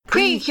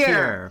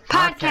Precure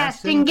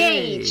Podcast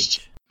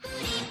Engaged.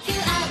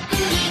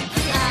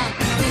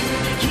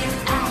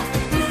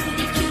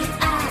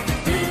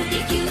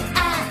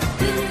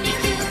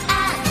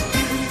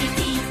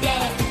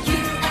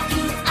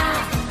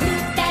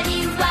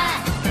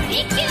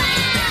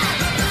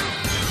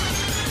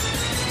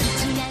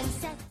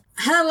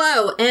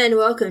 Hello and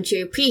welcome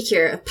to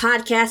Precure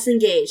Podcast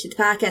Engaged, the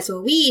podcast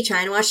where we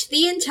try and watch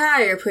the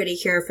entire Pretty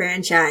Cure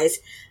franchise.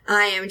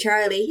 I am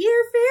Charlie,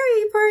 your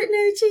fairy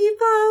partner,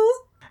 Cheapo.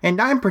 And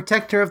I'm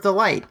Protector of the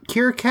Light,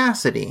 Cure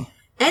Cassidy.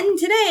 And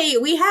today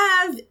we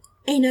have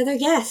another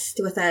guest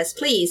with us.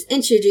 Please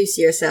introduce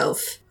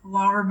yourself.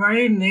 Hello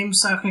everybody,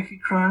 name's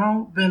Sakaki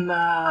Chrono. Been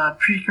a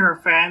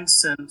Precure fan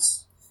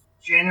since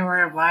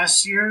January of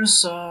last year,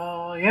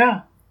 so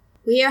yeah.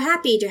 We are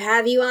happy to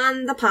have you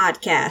on the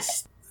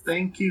podcast.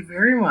 Thank you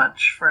very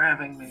much for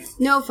having me.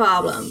 No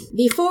problem.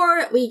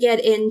 Before we get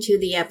into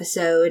the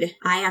episode,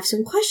 I have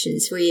some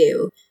questions for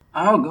you.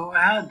 Oh, go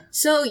ahead.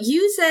 So,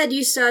 you said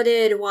you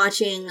started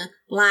watching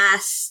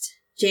last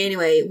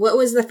January. What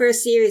was the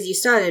first series you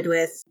started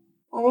with?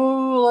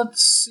 Oh,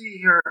 let's see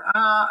here.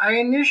 I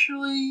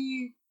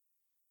initially...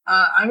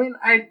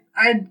 I'd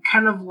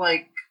kind of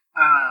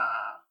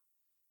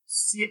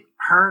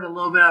heard a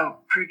little bit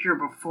of Precure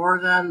before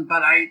then,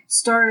 but I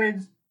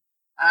started...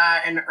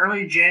 in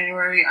early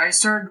January, I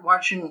started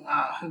watching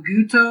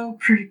Hokuto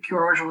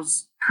Precure, which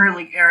was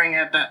currently airing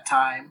at that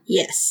time.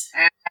 Yes.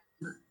 And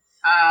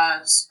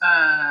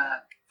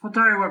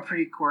Futari wa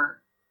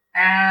Precure.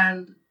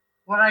 And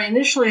what I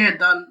initially had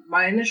done,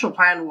 my initial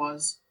plan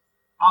was,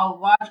 I'll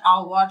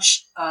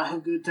watch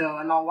Hokuto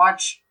and I'll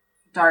watch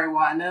Futari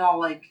wa, and then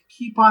I'll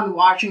keep on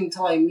watching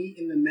until I meet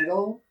in the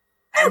middle.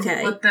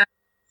 Okay. But then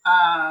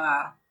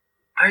I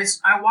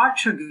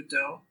watched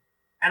Hokuto,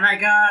 and I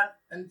got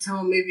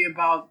until maybe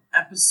about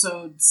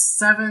episode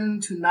 7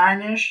 to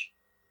 9-ish.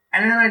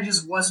 And then I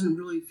just wasn't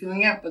really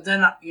feeling it. But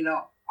then,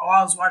 while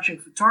I was watching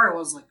Futari, I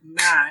was like,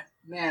 man,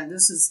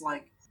 this is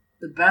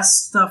the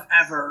best stuff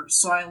ever.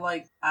 So I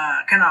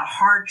kind of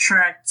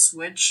hard-tracked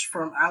switch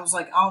from, I was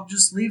like, I'll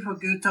just leave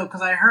Hokuto,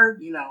 because I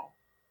heard,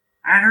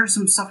 I heard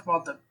some stuff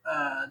about the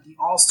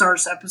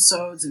All-Stars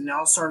episodes and the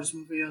All-Stars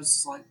movies.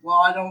 It's like, well,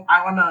 I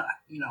want to,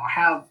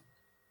 have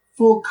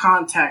full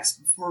context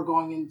before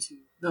going into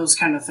those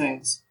kind of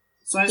things.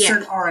 So I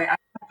said, all right, I'm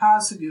going to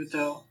pause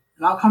Hokuto,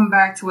 and I'll come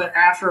back to it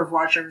after I've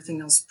watched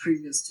everything else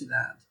previous to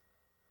that.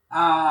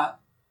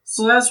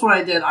 So that's what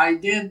I did.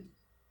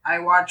 I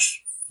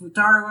watched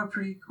Futari wa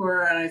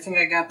Precure, and I think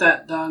I got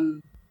that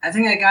done. I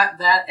think I got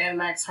that and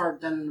Max Heart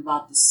done in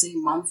about the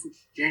same month, which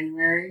is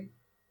January.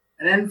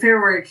 And then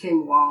February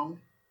came along,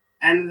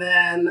 and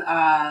then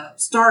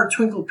Star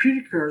Twinkle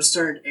Precure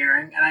started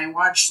airing, and I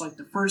watched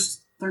the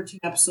first 13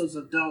 episodes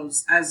of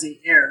those as they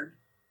aired.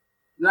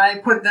 And I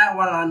put that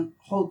one on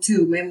hold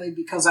too, mainly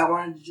because I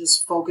wanted to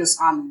just focus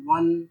on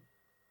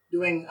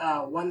doing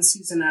one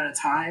season at a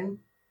time.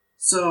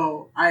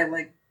 So I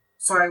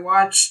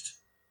watched,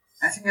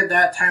 I think at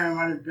that time I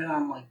might have been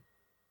on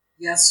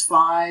Yes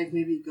 5,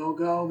 maybe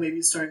Go-Go,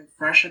 maybe starting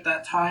fresh at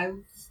that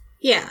time.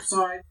 Yeah.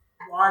 So I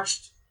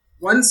watched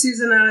one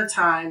season at a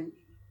time,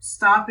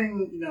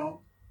 stopping,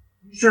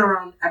 usually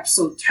around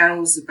episode 10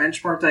 was the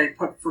benchmark that I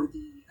put for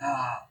the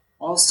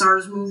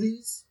All-Stars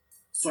movies.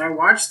 So I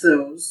watched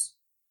those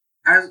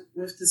as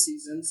with the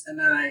seasons, and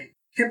then I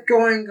kept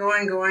going.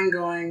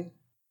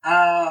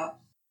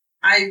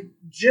 I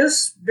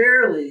just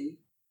barely,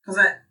 because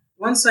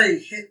once I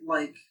hit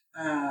Kira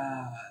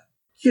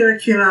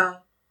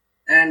Kira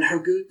and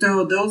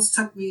Hokuto, those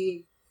took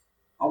me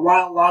a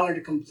while longer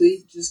to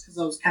complete, just because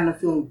I was kind of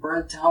feeling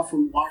burnt out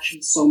from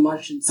watching so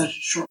much in such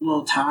a short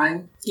little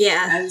time.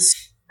 Yeah. And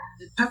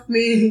it took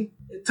me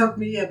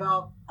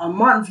about a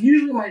month.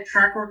 Usually my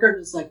track record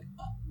is a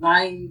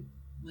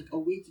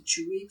week to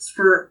 2 weeks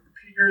for a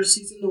Precure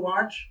season to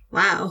watch.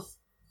 Wow.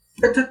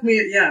 It took me,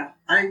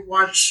 I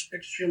watched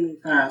extremely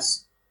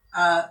fast.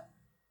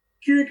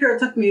 Kirikira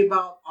took me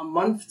about a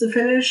month to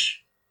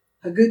finish.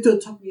 Hokuto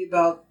took me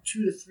about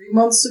 2 to 3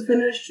 months to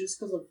finish, just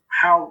because of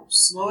how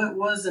slow it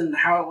was and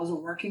how it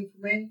wasn't working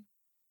for me.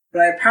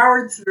 But I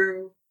powered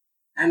through,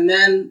 and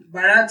then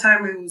by that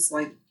time it was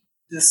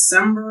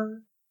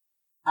December,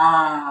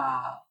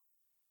 and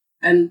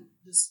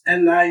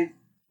I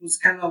was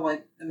kind of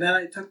and then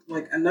I took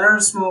another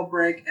small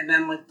break, and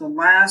then the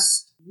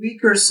last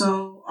week or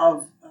so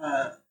of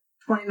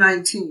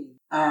 2019,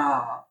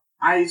 I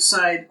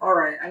decided, all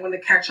right, I'm going to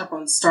catch up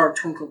on Star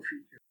Twinkle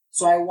Precure.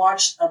 So I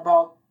watched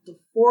about the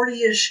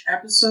 40-ish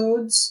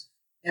episodes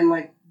in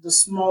the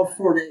small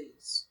 4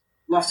 days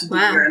left of the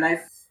year, and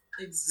I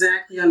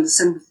exactly on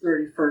December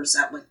 31st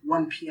at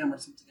 1 p.m. or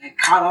something, I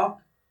caught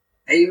up.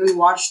 I even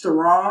watched the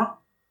Raw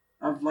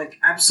of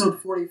episode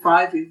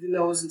 45, even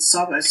though it wasn't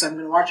sub. I said I'm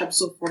going to watch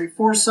episode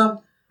 44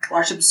 sub,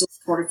 watch episode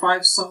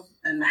 45 sub,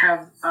 and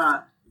have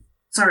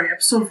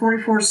episode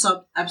 44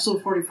 sub,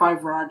 episode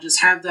 45 Raw,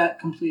 just have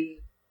that completed.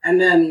 And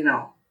then,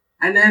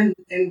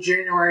 in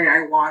January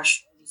I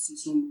watched all the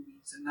seasonal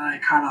movies, and then I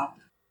caught up.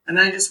 And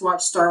then I just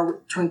watched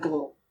Star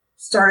Twinkle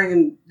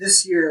starting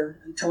this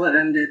year until it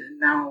ended, and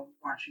now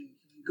watching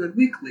Good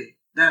Weekly.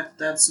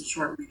 That's a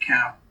short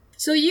recap.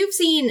 So you've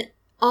seen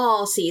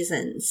all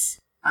seasons.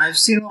 I've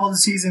seen all the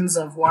seasons.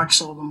 I've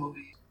watched all the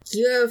movies.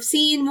 You have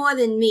seen more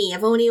than me.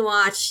 I've only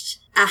watched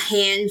a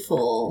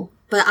handful.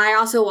 But I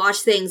also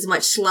watch things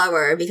much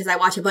slower because I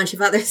watch a bunch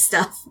of other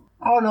stuff.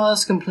 Oh, no,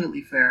 that's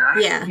completely fair.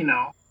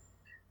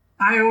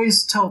 I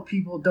always tell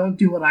people, don't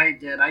do what I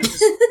did. I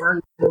just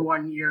burned for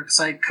 1 year because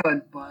I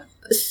could, but...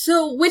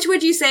 So, which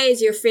would you say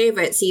is your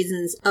favorite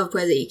seasons of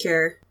Pretty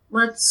Cure?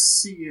 Let's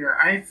see here.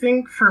 I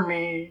think for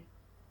me,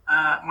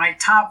 my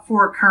top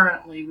 4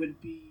 currently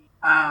would be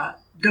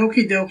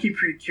Doki Doki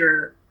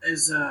Precure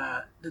is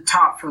the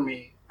top for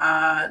me.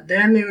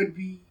 Then it would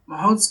be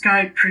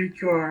Mahotsukai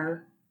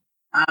Precure,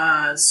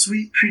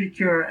 Sweet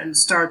Precure, and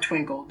Star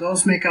Twinkle.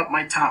 Those make up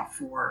my top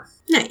 4.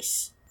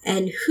 Nice.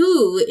 And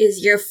who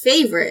is your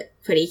favorite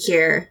Pretty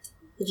Cure,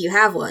 if you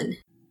have one?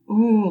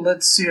 Ooh,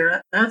 let's see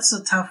here. That's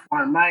a tough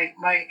one.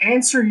 My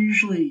answer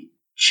usually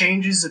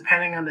changes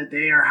depending on the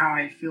day or how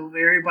I feel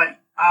but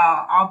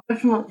I'll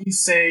definitely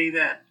say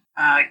that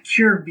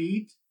Cure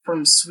Beat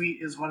from Sweet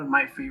is one of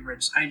my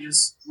favorites. I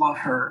just love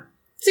her.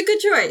 It's a good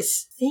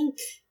choice. I think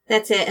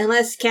that's it.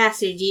 Unless,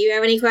 Cassie, do you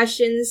have any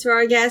questions for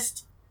our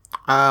guest?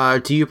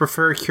 Do you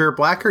prefer Cure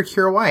Black or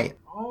Cure White?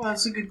 Oh,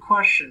 that's a good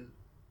question.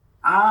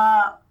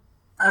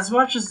 As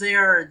much as they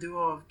are a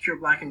duo of Cure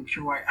Black and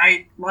Cure White,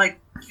 I like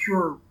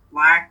Cure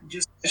Black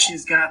just because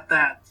she's got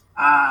that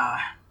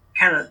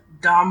kind of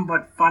dumb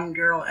but fun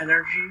girl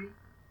energy.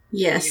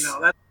 Yes.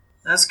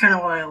 That's kind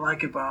of what I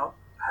like about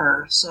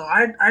her. So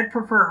I'd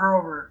prefer her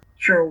over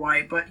Cure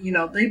White, but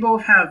they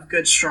both have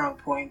good strong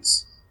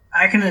points.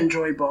 I can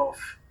enjoy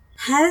both.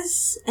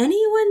 Has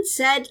anyone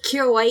said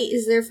Cure White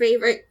is their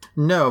favorite?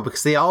 No,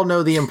 because they all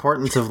know the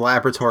importance of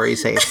laboratory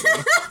safety.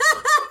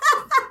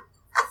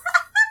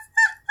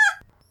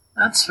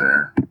 That's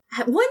fair.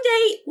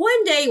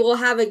 One day we'll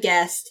have a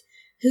guest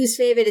whose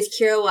favorite is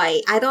Cure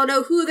White. I don't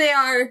know who they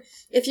are.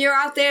 If you're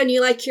out there and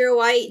you like Cure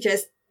White,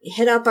 just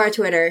hit up our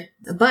Twitter.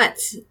 But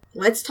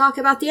let's talk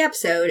about the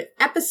episode.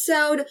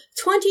 Episode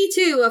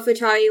 22 of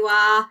Futari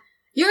wa.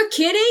 You're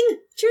kidding?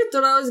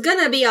 Chutoro's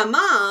gonna be a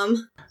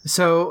mom.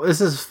 So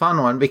this is a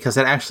fun one because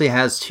it actually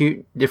has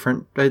two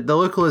different... the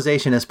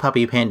localization is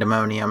Puppy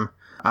Pandemonium.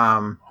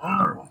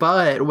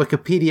 But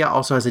Wikipedia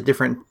also has a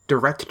different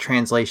direct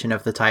translation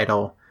of the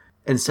title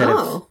instead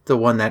of the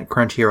one that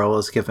Crunchyroll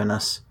has given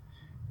us,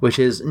 which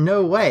is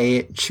No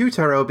Way,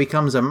 Chutoro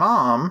Becomes a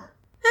Mom,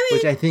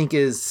 which I think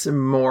is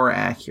more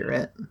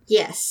accurate.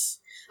 Yes.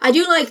 I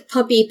do like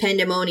Puppy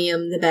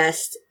Pandemonium the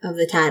best of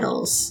the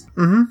titles.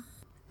 Mm-hmm.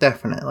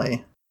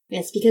 Definitely.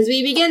 Yes, because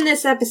we begin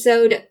this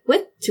episode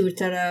with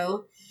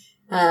Chutoro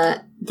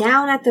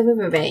down at the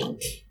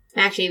riverbank.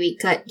 Actually, we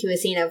cut to a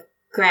scene of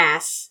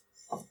grass.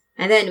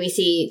 And then we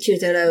see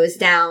Chutoro is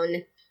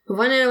down,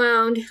 running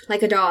around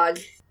like a dog.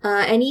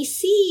 And he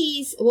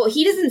sees... well,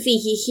 he doesn't see,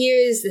 he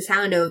hears the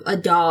sound of a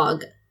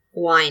dog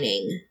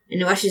whining.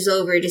 And rushes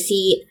over to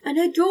see an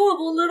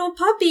adorable little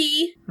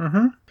puppy.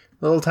 Mm-hmm.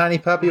 Little tiny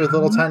puppy with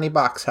little tiny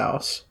box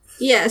house.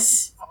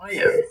 Yes. Oh,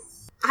 yeah.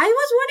 I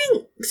was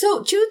wondering...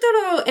 so,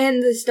 Chutoro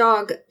and this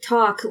dog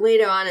talk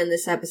later on in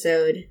this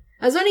episode.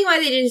 I was wondering why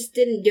they just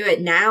didn't do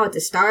it now at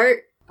the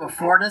start.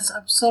 Before this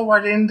episode,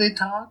 why didn't they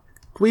talk?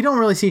 We don't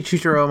really see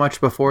Chutoro much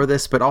before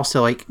this, but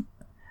also,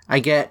 I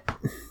get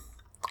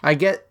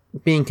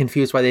being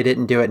confused why they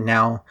didn't do it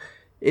now.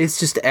 It's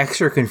just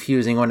extra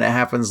confusing when it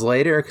happens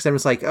later, because I'm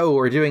just like, oh,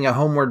 we're doing a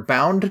Homeward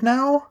Bound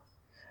now?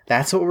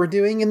 That's what we're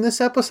doing in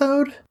this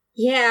episode?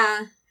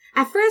 Yeah.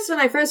 At first, when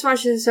I first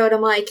watched this episode,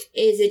 I'm like,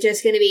 is it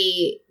just going to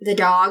be the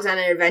dogs on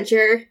an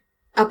adventure?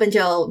 Up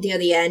until near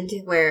the end,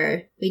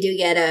 where we do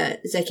get a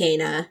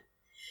Zakena.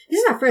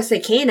 This is our first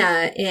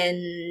Zakena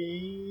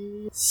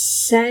in...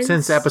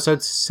 Since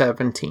episode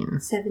 17.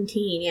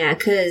 17, yeah,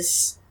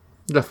 because...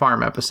 the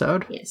farm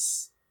episode.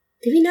 Yes.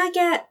 Did we not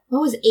get...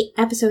 what was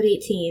episode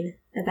 18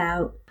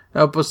 about?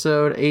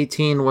 Episode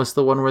 18 was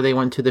the one where they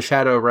went to the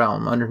Shadow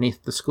Realm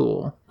underneath the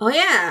school. Oh,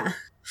 yeah.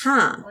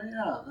 Huh. Oh,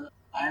 yeah.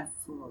 I have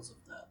photos of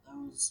that. That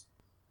was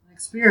an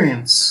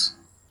experience.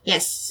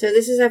 Yes, so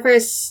this is our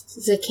first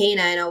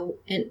Zakena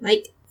in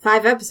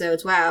 5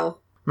 episodes. Wow.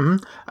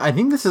 Mm-hmm. I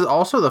think this is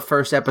also the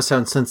first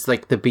episode since,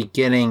 the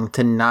beginning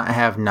to not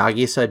have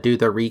Nagisa do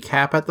the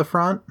recap at the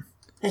front.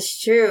 That's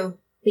true.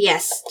 But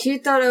yes,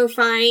 Chutoro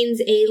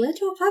finds a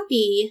little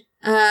puppy.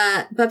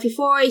 But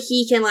before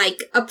he can,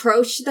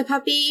 approach the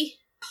puppy,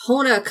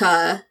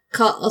 Honoka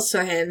calls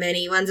for him and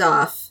he runs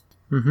off.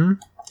 Mm-hmm.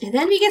 And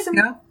then we get some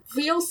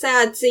real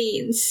sad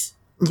scenes.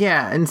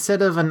 Yeah,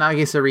 instead of a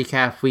Nagisa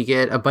recap, we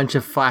get a bunch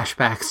of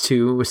flashbacks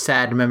to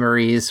sad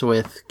memories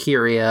with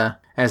Kiria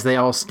as they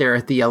all stare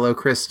at the yellow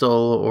crystal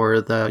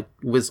or the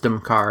wisdom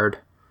card.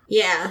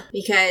 Yeah,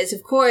 because,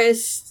 of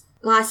course,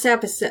 last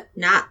episode,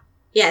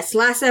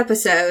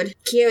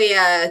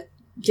 Kiria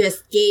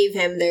just gave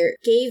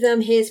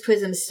them his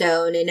prism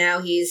stone, and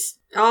now he's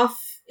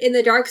off in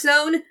the dark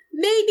zone,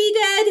 maybe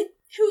dead,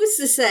 who's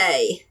to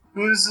say?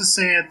 Who's to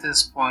say at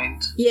this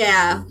point?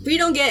 Yeah, we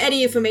don't get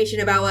any information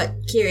about what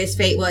Kira's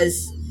fate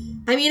was.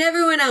 I mean,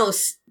 everyone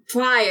else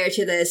prior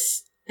to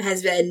this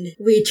has been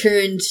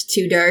returned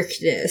to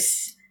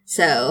darkness,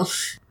 so...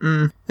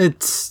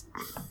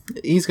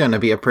 He's gonna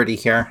be a pretty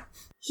cure.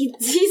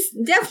 He's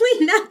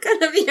definitely not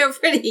gonna be a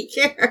pretty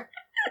cure.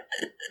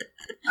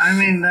 I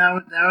mean,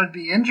 that would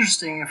be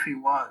interesting if he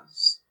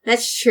was.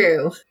 That's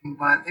true.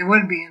 But it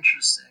would be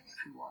interesting if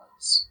he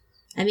was.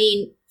 I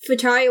mean,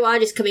 Futariwa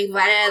just coming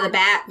right out of the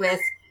bat with,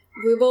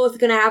 we're both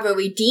gonna have a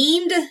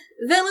redeemed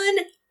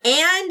villain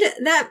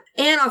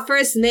and our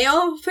first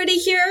male pretty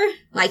cure,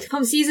 like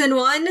from season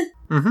 1.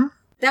 Mm-hmm.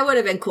 That would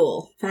have been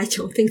cool, but I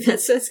don't think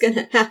that's what's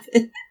gonna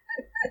happen.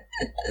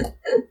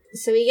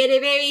 So we get a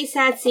very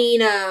sad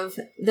scene of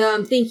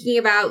them thinking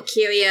about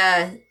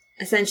Kiria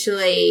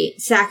essentially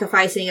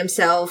sacrificing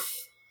himself.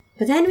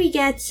 But then we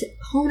get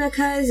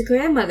Honeka's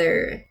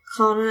grandmother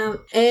calling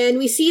out, and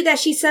we see that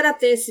she set up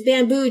this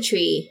bamboo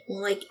tree.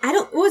 Well, it's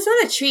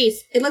not a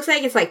tree. It looks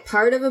like it's like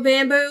part of a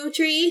bamboo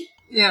tree.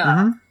 Yeah.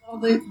 Mm-hmm. Well,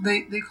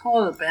 they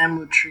call it a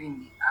bamboo tree in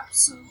the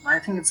episode, but I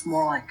think it's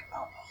more like,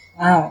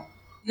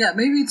 yeah,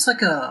 maybe it's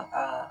like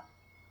a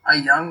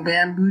young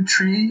bamboo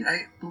tree,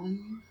 I believe.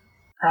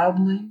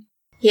 Probably.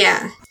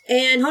 Yeah.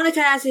 And Honeka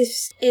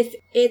asks if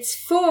it's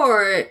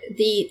for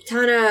the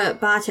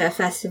Tanabata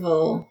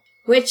festival,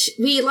 which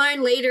we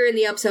learn later in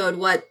the episode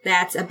what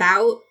that's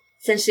about.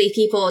 Essentially,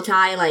 people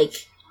tie,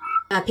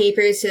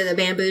 papers to the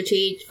bamboo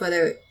tree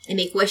and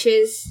make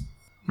wishes.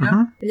 Yep.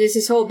 And there's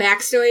this whole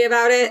backstory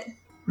about it.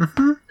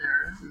 Mm-hmm.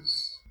 There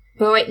is.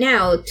 But right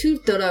now,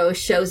 Totoro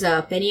shows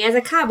up, and he has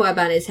a cobweb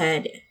on his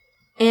head.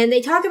 And they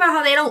talk about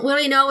how they don't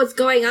really know what's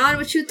going on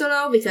with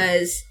Totoro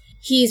because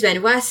he's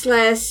been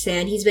restless,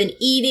 and he's been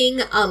eating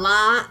a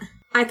lot.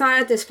 I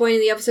thought at this point in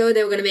the episode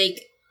they were going to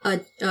make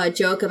a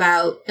joke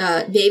about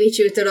maybe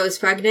Chutoro is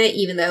pregnant,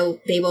 even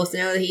though they both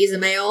know that he's a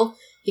male,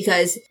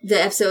 because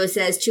the episode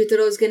says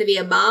Chutoro is going to be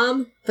a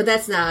mom, but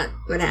that's not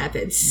what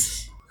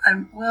happens. I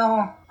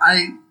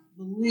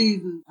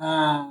believe, if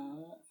I'm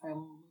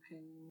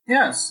looking...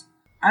 Yes.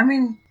 I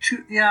mean,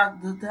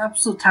 the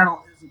episode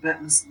title is a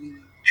bit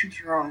misleading.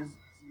 Chutoro is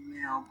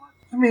male,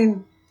 but, I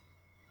mean,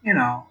 you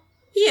know...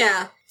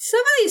 Yeah. Some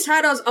of these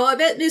titles are a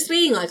bit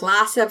misleading, like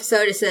last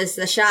episode it says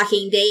The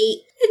Shocking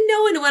Date, and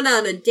no one went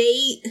on a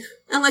date,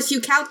 unless you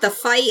count the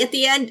fight at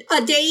the end, a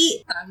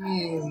date. I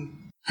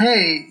mean,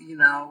 hey,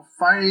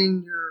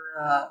 fighting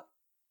your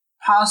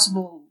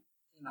possible,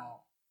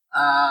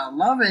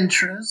 love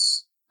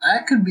interest,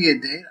 that could be a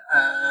date,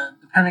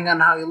 depending on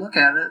how you look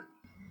at it.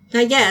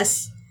 I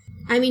guess.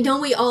 I mean,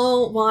 don't we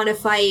all want to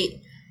fight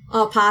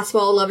a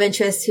possible love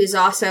interest who's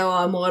also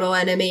a mortal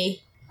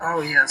enemy?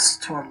 Oh, yes,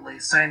 totally.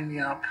 Sign me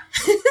up.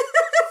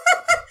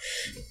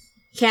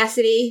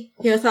 Cassidy,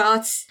 your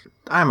thoughts?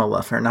 I'm a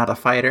lover, not a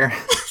fighter.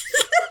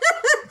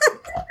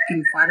 You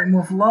can fight him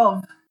with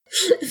love.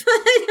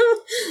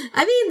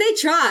 I mean, they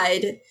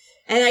tried.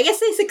 And I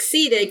guess they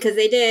succeeded because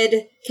they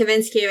did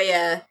convince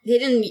Kiria. They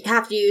didn't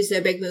have to use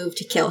their big move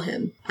to kill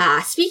him.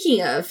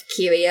 Speaking of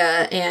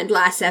Kiria and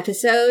last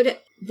episode,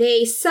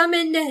 they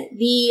summoned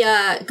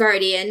the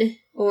Guardian,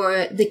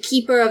 or the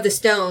Keeper of the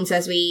Stones,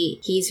 as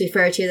he's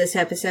referred to this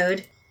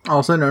episode.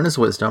 Also known as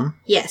Wisdom.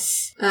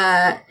 Yes.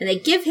 And they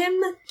give him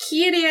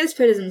Kiria's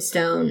Prism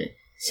Stone.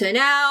 So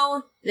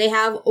now they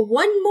have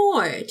one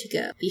more to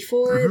go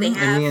before they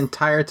have... And the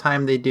entire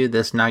time they do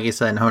this,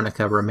 Nagisa and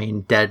Honeka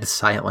remain dead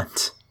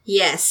silent.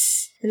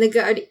 Yes. And the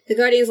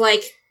Guardian's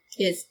like,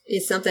 is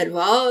something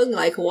wrong?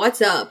 Like,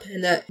 what's up?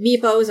 And the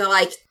Meepos are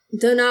like,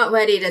 they're not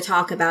ready to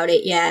talk about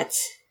it yet.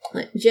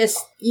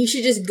 You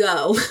should just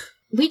go.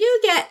 We do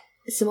get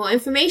some more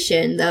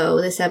information, though,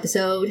 this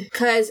episode,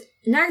 because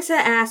Nagisa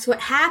asks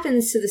what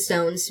happens to the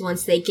stones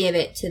once they give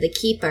it to the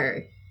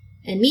Keeper.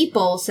 And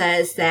Meeple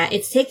says that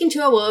it's taken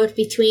to a world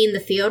between the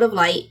Field of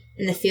Light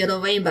and the Field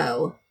of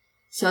Rainbow.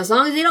 So as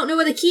long as they don't know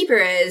where the Keeper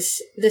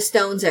is, the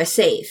stones are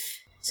safe.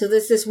 So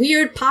there's this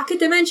weird pocket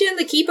dimension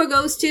the Keeper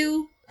goes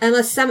to.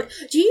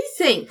 Do you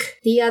think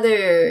the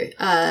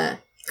other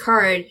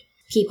card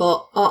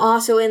people are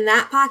also in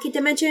that pocket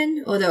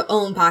dimension, or their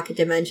own pocket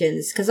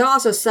dimensions? Because they're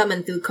also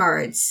summoned through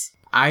cards.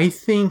 I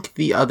think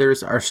the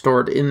others are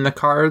stored in the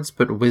cards,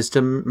 but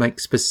Wisdom,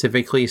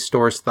 specifically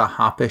stores the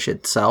Hoppish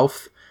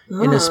itself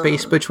in a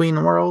space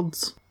between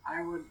worlds.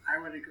 I would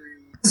agree.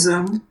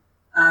 Wisdom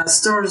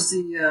stores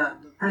the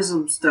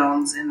Prism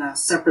Stones in a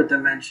separate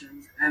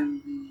dimension,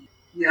 and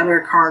the other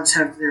cards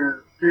have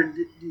the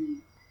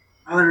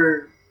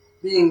other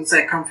beings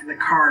that come from the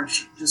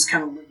cards just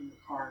kind of live in the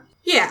cards.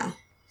 Yeah.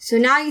 So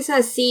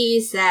Nagisa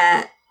sees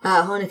that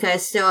Honeka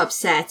is still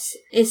upset.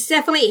 It's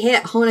definitely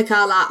hit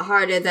Honeka a lot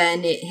harder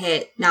than it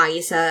hit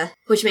Nagisa,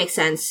 which makes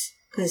sense,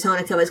 because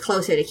Honeka was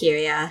closer to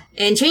Kiria.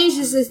 And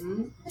changes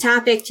the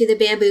topic to the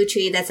bamboo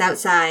tree that's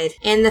outside,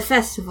 and the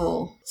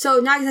festival.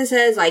 So Nagisa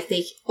says,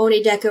 they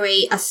only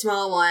decorate a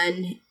small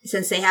one,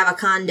 since they have a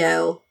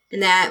condo,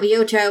 and that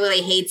Ryota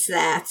really hates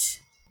that.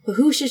 But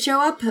who should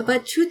show up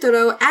but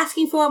Chutoro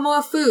asking for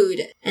more food?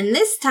 And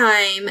this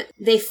time,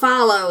 they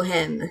follow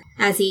him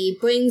as he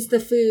brings the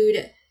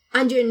food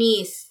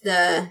underneath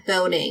the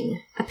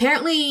building.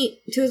 Apparently,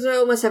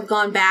 Chutaro must have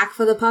gone back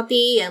for the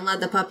puppy and led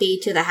the puppy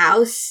to the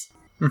house.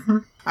 Mm-hmm.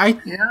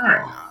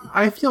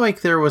 I feel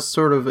like there was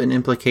sort of an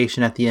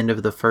implication at the end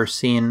of the first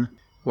scene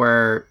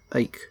where,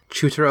 like,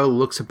 Chutaro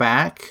looks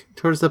back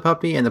towards the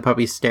puppy and the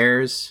puppy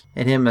stares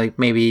at him, like,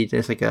 maybe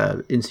there's, like,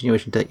 a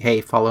insinuation to, like, hey,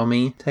 follow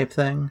me type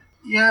thing.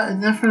 Yeah, it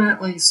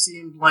definitely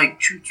seemed like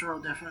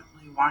Chutaro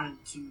definitely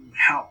wanted to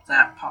help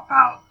that pup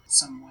out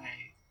some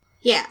way.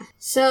 Yeah,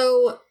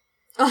 so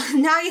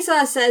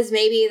Nagisa says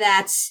maybe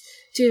that's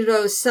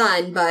Chutaro's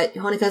son, but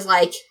Honeka's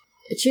like,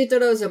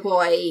 Chutaro's a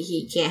boy,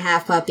 he can't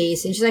have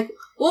puppies. And she's like,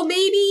 well,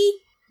 maybe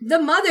the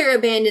mother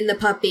abandoned the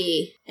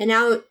puppy, and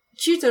now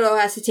Chutaro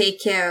has to take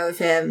care of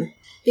him.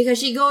 Because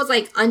she goes,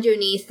 like,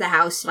 underneath the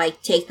house to,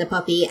 like, take the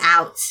puppy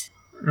out.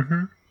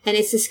 Mm-hmm. And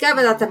it's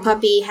discovered that the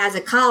puppy has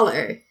a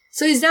collar.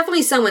 So he's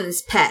definitely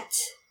someone's pet.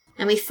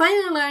 And we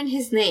finally learn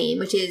his name,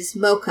 which is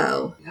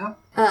Moko.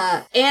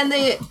 Yep. And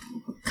the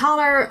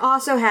collar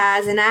also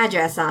has an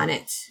address on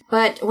it.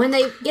 But when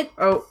they get...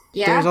 Oh,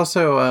 yeah? There's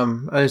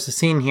also, there's a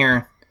scene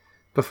here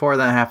before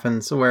that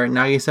happens where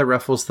Nagisa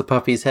ruffles the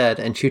puppy's head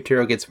and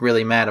Chutaro gets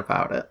really mad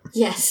about it.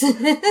 Yes.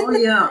 Oh,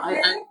 yeah,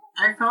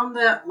 I found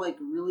that, like,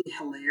 really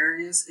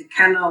hilarious. It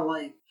kind of,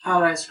 like, how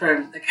do I describe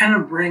it? It kind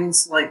of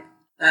brings, like,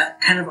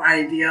 that kind of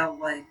idea,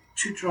 like,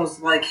 Chutaro's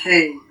like,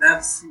 hey,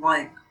 that's,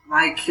 like,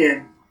 my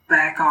kid,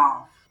 back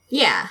off.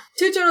 Yeah,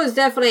 Chutaro is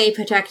definitely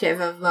protective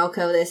of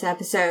Moko this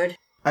episode.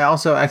 I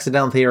also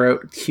accidentally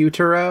wrote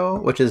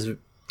Cutaro, which is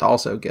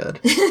also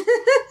good.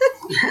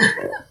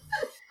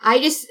 I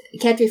just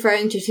kept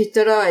referring to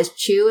Chutaro as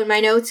Chu in my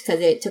notes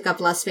because it took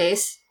up less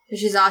space,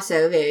 which is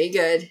also very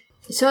good.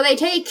 So they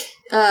take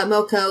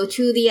Moko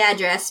to the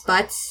address,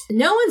 but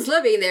no one's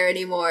living there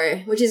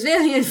anymore, which is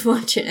very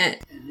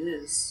unfortunate. It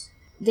is.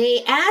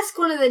 They ask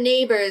one of the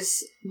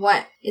neighbors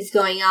what is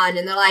going on,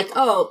 and they're like,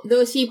 oh,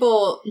 those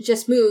people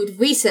just moved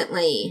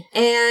recently.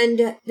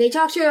 And they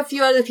talk to a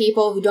few other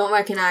people who don't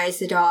recognize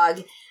the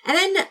dog. And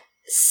then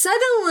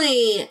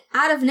suddenly,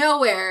 out of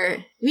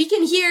nowhere, we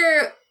can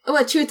hear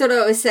what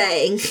Chutaro is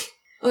saying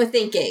or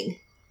thinking.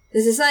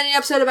 This is an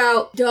episode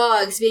about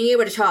dogs being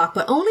able to talk,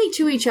 but only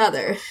to each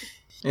other.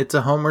 It's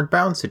a Homeward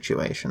Bound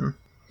situation.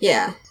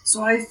 Yeah.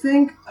 So I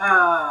think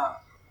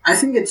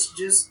it's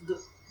just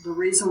the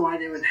reason why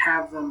they would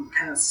have them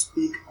kind of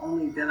speak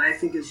only then, I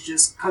think, is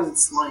just because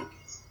it's like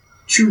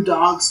two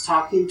dogs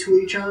talking to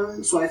each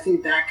other. So I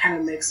think that kind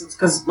of makes sense.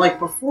 Because, like,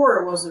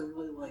 before it wasn't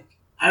really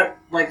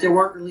there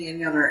weren't really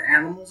any other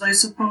animals, I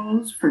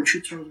suppose, for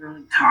Chutaro to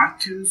really talk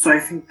to. So I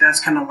think that's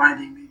kind of why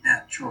they made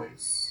that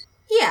choice.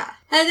 Yeah,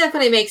 that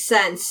definitely makes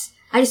sense.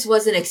 I just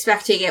wasn't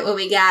expecting it when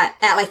we got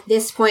at, like,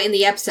 this point in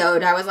the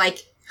episode. I was like,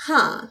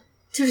 huh,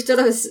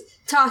 Chutaro's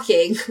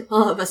talking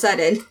all of a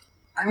sudden.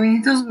 I mean,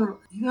 he doesn't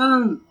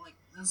like,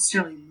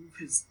 necessarily move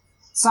his...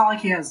 It's not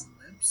like he has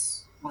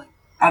lips, like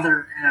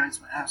other animals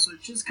might have. So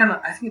it's just kind of...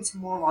 I think it's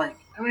more like...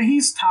 I mean,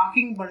 he's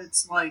talking, but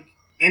it's like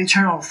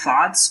internal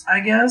thoughts,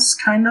 I guess,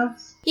 kind of.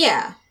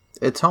 Yeah.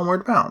 It's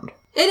Homeward Bound.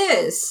 It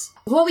is.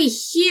 What we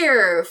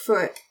hear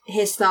for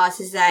his thoughts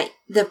is that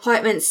the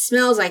apartment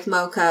smells like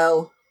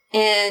Moko,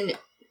 and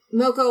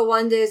Moko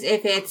wonders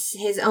if it's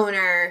his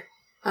owner,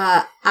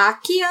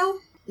 Akio.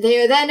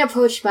 They are then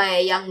approached by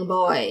a young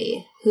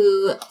boy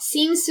who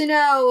seems to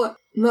know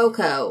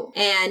Moko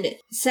and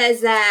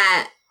says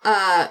that,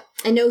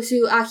 and knows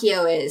who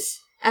Akio is.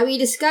 And we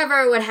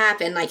discover what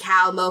happened, like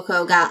how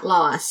Moko got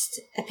lost.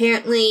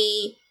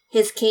 Apparently,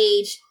 his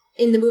cage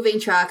in the moving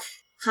truck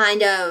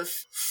kind of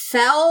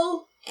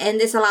fell, and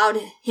this allowed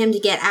him to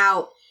get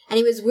out. And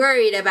he was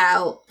worried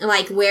about,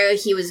 like, where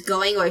he was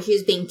going or if he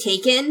was being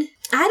taken.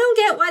 I don't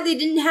get why they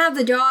didn't have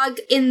the dog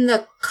in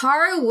the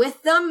car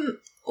with them,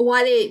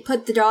 why they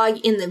put the dog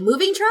in the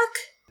moving truck.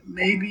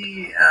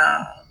 Maybe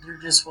there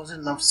just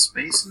wasn't enough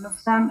space in the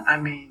front. I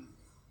mean,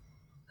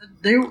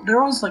 there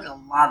was, like, a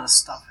lot of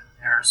stuff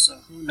in there, so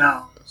who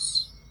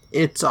knows?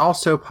 It's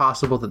also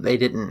possible that they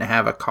didn't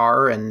have a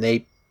car and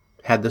they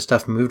had the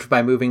stuff moved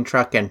by moving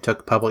truck and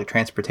took public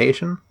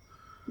transportation.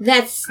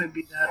 Could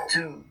be that,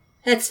 too.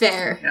 That's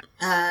fair.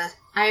 Yeah.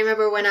 I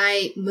remember when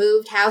I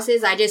moved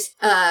houses, I just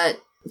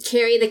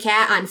carried the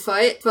cat on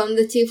foot from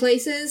the two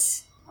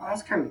places. Oh,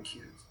 that's kind of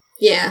cute.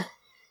 Yeah.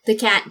 The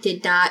cat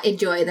did not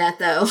enjoy that,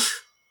 though.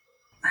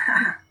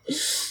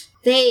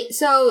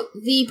 So,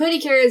 the Pretty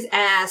Cures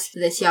asked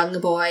this young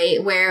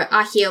boy where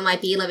Akio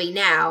might be living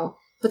now,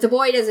 but the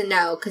boy doesn't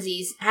know because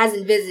he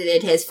hasn't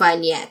visited his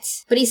friend yet.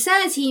 But he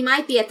says he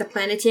might be at the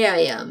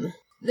planetarium.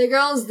 The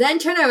girls then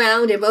turn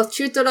around and both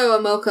Chutaro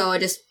and Moko are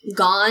just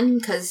gone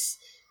because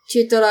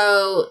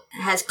Chutaro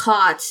has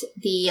caught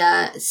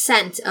the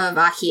scent of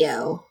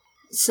Akio.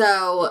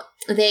 So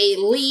they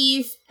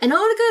leave, and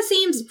Honoka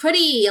seems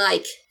pretty,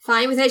 like,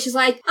 fine with it. She's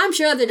like, I'm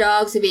sure the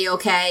dogs will be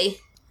okay.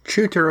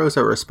 Chutaro's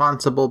a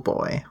responsible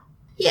boy.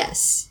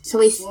 Yes. So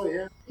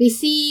we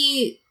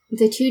see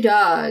the two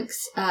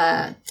dogs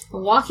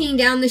walking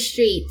down the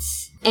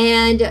streets.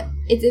 And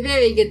it's a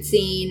very good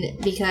scene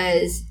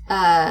because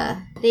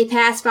they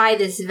pass by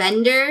this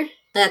vendor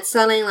that's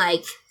selling,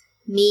 like,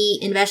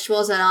 meat and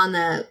vegetables that are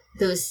on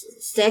those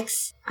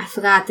sticks. I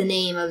forgot the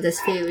name of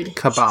this food.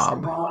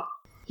 Kebab.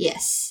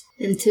 Yes.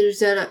 And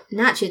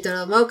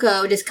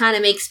Moko just kind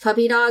of makes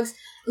puppy dogs,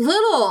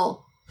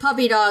 little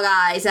puppy dog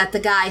eyes at the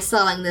guy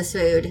selling this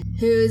food,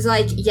 who's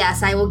like,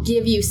 yes, I will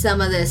give you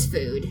some of this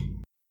food.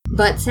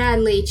 But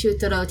sadly,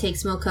 Chutaro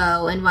takes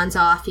Moko and runs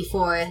off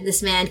before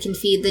this man can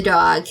feed the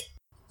dog.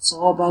 It's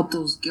all about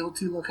those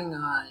guilty-looking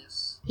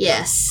eyes.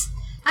 Yes.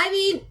 I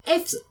mean,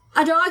 if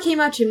a dog came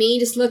up to me,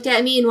 just looked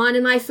at me and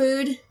wanted my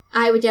food,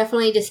 I would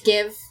definitely just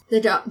give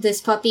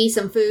this puppy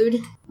some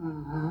food.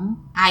 Mm-hmm.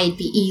 I'd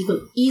be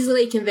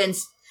easily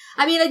convinced.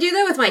 I mean, I do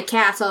that with my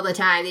cats all the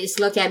time. They just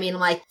look at me and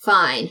I'm like,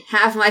 fine,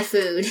 have my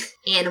food.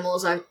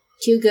 Animals are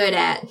too good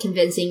at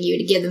convincing you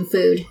to give them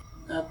food.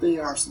 That they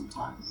are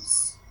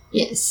sometimes.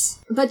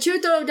 Yes. But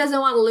Chutaro doesn't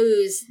want to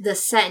lose the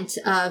scent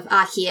of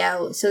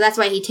Akio, so that's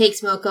why he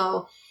takes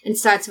Moko and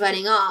starts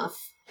running off.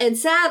 And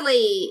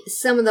sadly,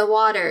 some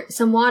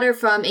water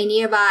from a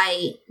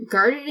nearby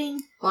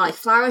gardening or like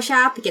flower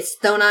shop gets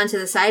thrown onto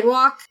the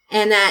sidewalk,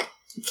 and that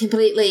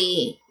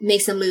completely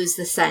makes them lose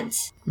the scent.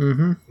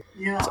 Mm-hmm.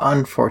 Yeah, it's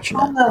unfortunate.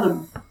 I found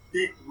that a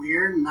bit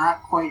weird.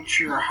 Not quite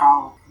sure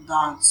how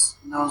dog's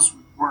nose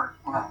would work,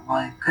 but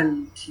like,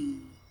 couldn't he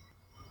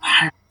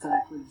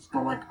hypothetically just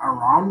go like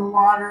around the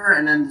water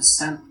and then the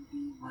scent would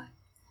be like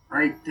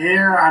right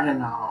there? I don't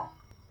know.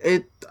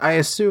 I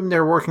assume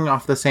they're working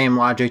off the same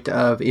logic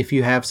of if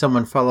you have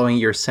someone following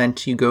your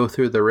scent, you go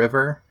through the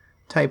river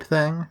type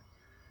thing.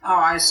 Oh,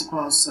 I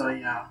suppose so,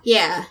 yeah.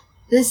 Yeah.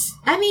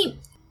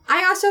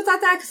 I also thought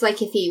that, because, like,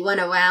 if he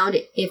went around,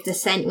 if the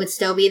scent would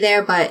still be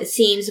there, but it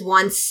seems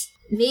once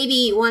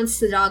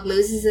the dog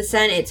loses the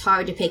scent, it's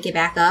hard to pick it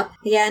back up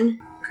again.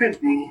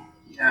 Could be,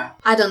 yeah.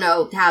 I don't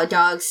know how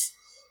dogs'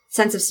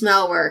 sense of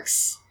smell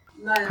works.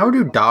 How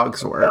do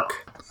dogs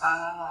work?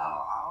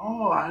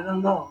 I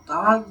don't know.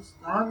 Dogs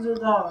are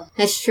dogs.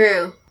 That's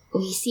true.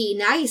 We see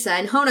Nagisa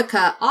and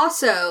Honoka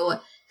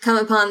also come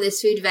upon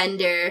this food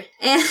vendor,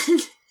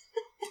 and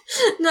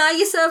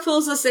Nagisa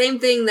pulls the same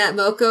thing that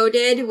Moko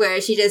did,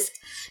 where she just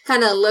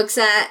kind of looks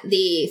at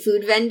the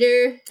food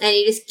vendor, and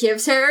he just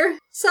gives her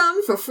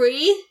some for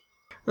free.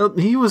 Well,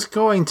 he was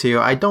going to.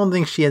 I don't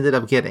think she ended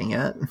up getting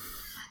it.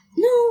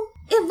 No,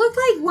 it looked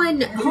like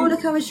when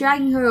Honoka was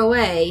dragging her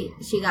away,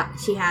 she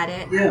had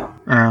it. Yeah.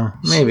 Oh,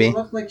 maybe. She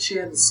looked like she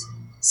had a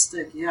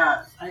stick,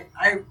 yeah.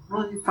 I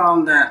really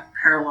found that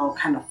parallel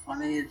kind of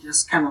funny. It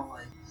just kind of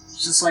like,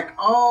 it's just like,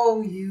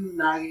 oh, you,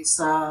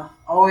 Nagisa,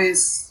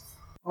 always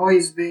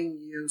being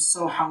you,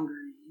 so hungry,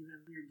 even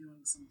if you're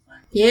doing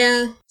something.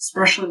 Yeah.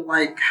 Especially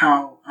like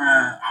how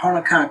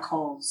Honoka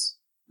calls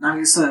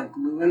Nagisa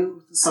Gluin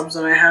with the subs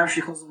that I have.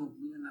 She calls him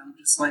Gluin. I'm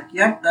just like,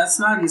 yep, that's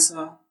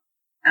Nagisa.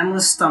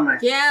 Endless stomach.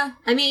 Yeah,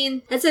 I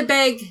mean, that's a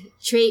big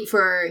trait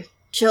for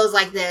shows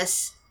like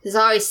this. There's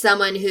always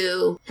someone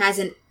who has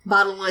a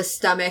bottomless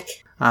stomach.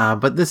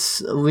 But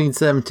this leads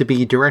them to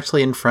be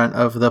directly in front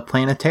of the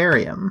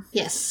planetarium.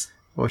 Yes.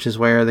 Which is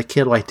where the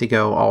kid liked to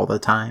go all the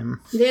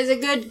time. There's a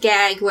good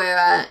gag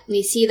where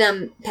we see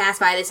them pass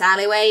by this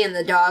alleyway, and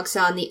the dogs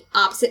are on the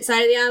opposite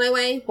side of the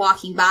alleyway,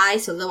 walking by,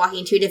 so they're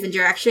walking 2 different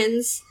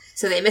directions.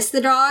 So they miss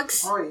the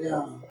dogs. Oh,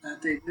 yeah,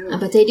 that they do.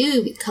 But they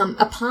do come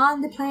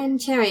upon the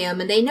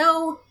planetarium, and they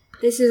know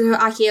this is where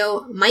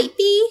Akio might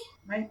be.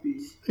 Might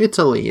be. It's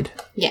a lead.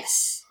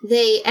 Yes.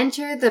 They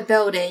enter the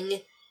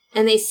building,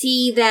 and they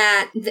see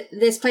that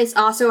this place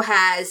also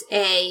has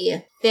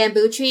a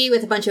bamboo tree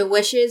with a bunch of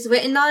wishes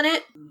written on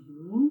it.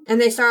 Mm-hmm.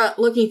 And they start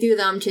looking through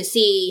them to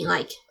see,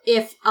 like,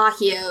 if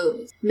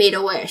Akio made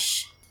a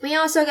wish. We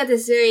also get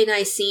this very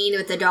nice scene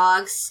with the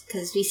dogs,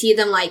 because we see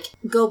them, like,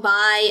 go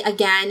by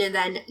again and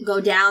then go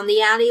down the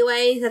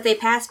alleyway that they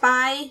pass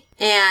by.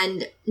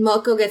 And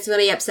Moko gets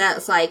really upset.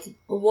 It's like,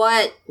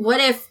 what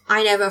if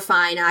I never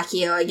find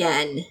Akio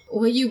again?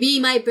 Will you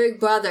be my big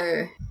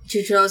brother?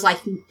 Chuchiro's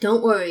like,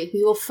 don't worry,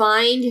 we will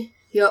find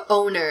your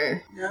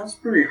owner. Yeah, it's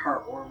pretty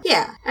heartwarming.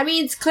 Yeah, I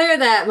mean, it's clear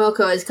that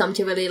Moko has come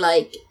to really,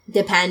 like,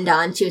 depend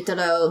on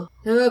Chutaro.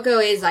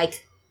 Moko is,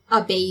 like,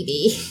 a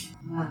baby.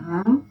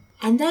 Mm-hmm.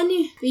 And then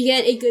we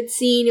get a good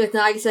scene with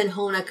Nagisa and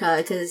Honoka,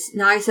 because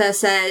Nagisa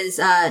says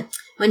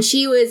when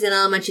she was in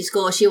elementary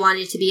school, she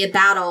wanted to be a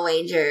battle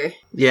ranger.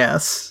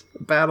 Yes,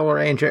 battle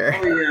ranger.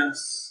 Oh,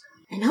 yes.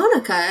 And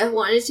Honoka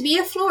wanted to be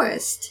a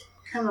florist.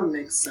 Kind of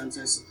makes sense,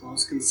 I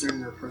suppose,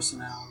 considering their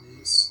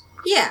personalities.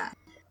 Yeah.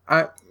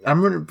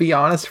 I'm going to be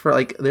honest, for,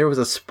 like, there was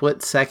a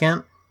split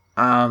second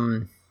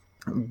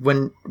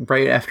when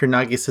right after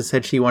Nagisa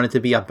said she wanted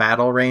to be a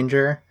battle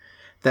ranger,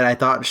 that I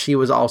thought she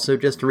was also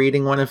just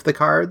reading one of the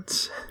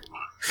cards.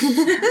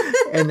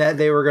 And that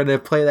they were going to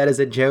play that as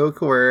a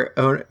joke where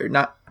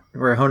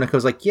Honoko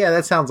was like, yeah,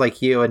 that sounds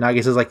like you. And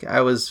Nagisa's like,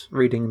 I was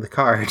reading the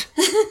card.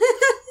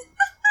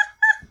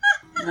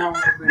 That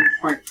would have been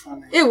quite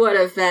funny. It would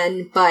have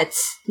been, but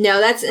no,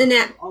 that's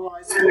Although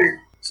I suppose...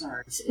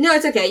 Sorry. No,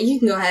 it's okay. You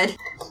can go ahead.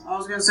 I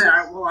was going to say,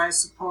 I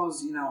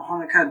suppose,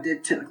 Honoka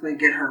did technically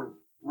get her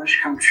wish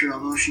come true,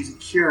 although she's a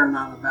cure,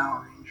 not a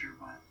battle ranger,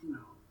 but,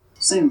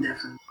 same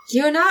difference.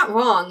 You're not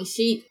wrong.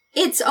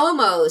 It's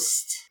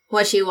almost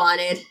what she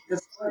wanted.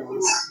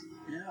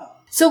 Yeah.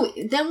 So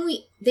then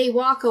they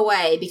walk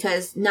away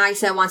because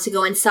Nagisa wants to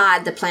go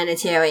inside the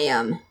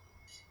planetarium.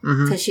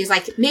 Because she's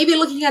like, maybe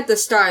looking at the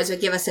stars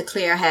would give us a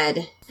clear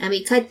head. And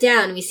we cut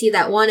down and we see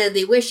that one of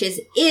the wishes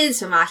is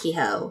from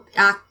Akio.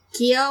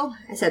 Akio?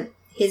 I said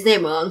his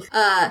name wrong.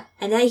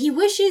 And that he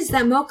wishes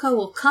that Moko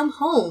will come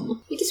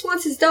home. He just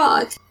wants his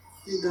dog.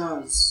 He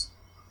does.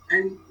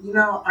 And,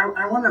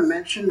 I want to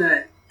mention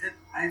that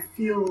I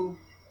feel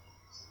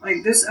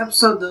like this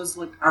episode does,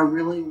 like, a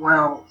really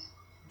well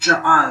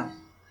job.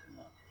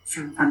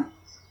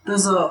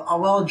 Does a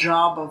well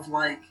job of,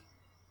 like,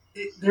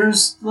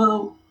 there's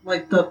little,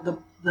 like, the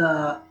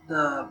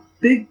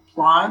big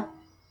plot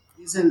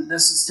isn't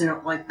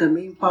necessarily, like, the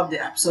main plot of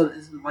the episode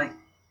isn't, like,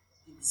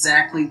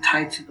 exactly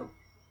tied to the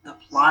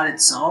plot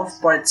itself,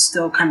 but it's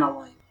still kind of,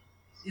 like,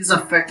 is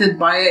affected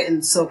by it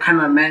and still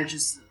kind of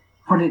manages to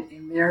put it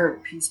in there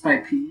piece by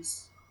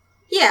piece.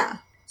 Yeah.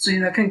 So,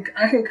 I can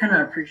kind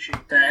of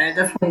appreciate that. And it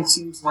definitely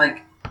seems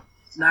like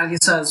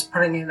Nagisa is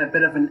putting in a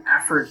bit of an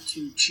effort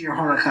to cheer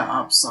Honoka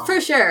up. So. For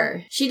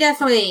sure. She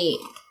definitely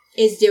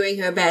is doing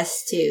her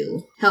best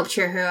to help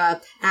cheer her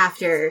up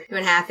after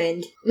what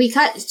happened. We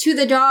cut to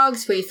the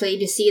dogs briefly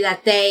to see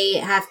that they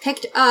have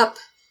picked up,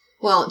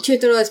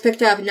 Chutaro has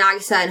picked up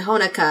Nagisa and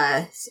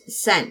Honoka's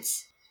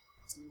scents.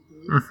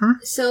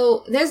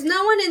 So there's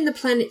no one in the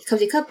planet, because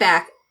we cut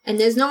back, and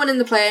there's no one in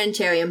the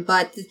planetarium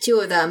but the two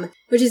of them,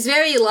 which is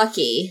very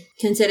lucky,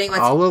 considering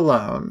what's... All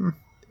alone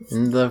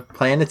in the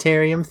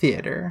planetarium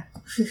theater,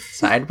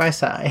 side by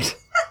side.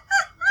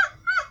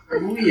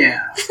 Oh,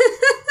 yeah.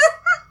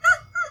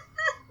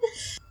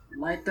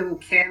 Light them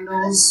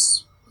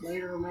candles,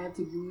 play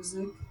romantic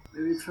music,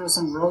 maybe throw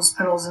some rose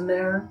petals in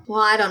there.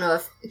 Well, I don't know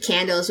if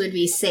candles would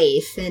be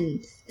safe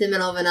in the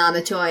middle of an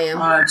auditorium.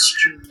 Oh, that's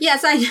true.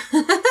 Yes, I know.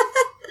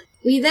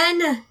 We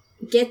then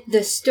get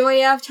the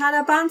story of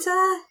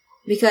Tanabanta,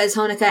 because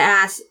Honoka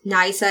asks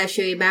Nagisa if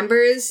she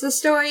remembers the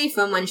story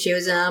from when she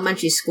was in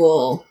elementary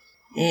school.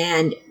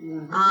 And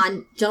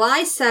on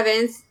July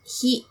 7th,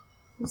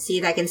 let's see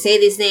if I can say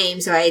these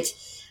names right.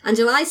 On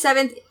July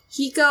 7th,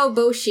 Hiko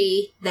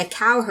Boshi, the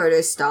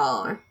cowherder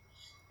star,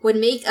 would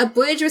make a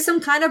bridge with some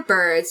kind of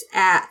birds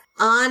at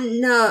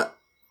Anogawa,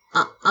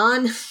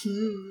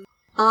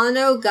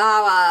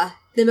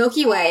 the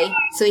Milky Way,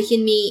 so he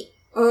can meet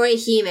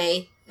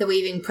Orihime, the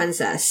Weaving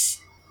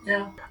Princess.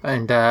 Yeah.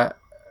 And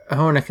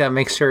Honoka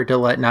makes sure to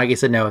let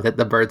Nagisa know that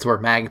the birds were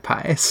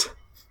magpies.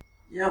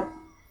 Yep.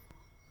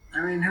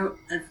 I mean,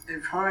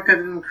 if Honoka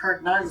didn't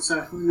correct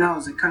Nagisa, who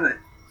knows?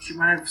 She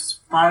might have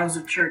thought it was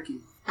a turkey.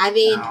 I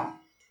mean,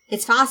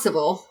 it's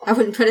possible. I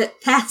wouldn't put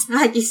it past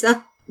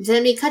Nagisa.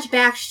 Then we cut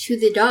back to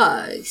the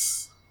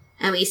dogs,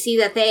 and we see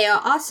that they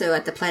are also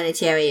at the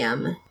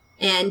planetarium.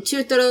 And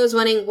Chutaro is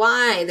wondering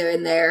why they're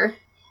in there.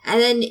 And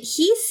then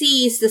he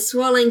sees the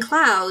swirling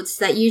clouds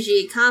that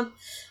usually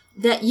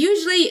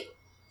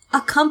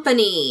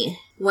accompany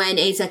when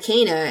a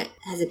Zakena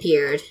has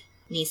appeared.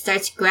 And he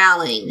starts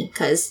growling,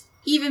 because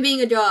even being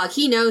a dog,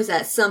 he knows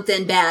that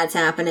something bad's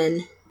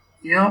happening.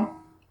 Yep.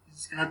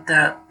 He's got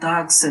that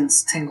dog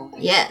sense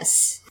tingling.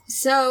 Yes.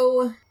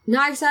 So,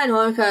 Nagisa and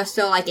Honoka are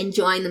still,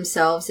 enjoying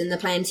themselves in the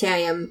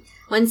planetarium,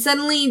 when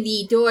suddenly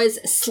the doors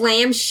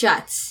slam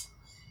shut.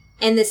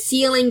 And the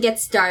ceiling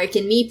gets dark,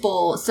 and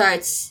Meeple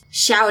starts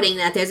shouting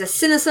that there's a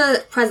sinister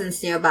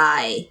presence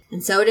nearby.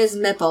 And so does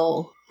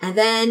Mipple. And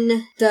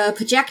then the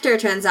projector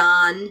turns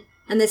on,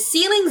 and the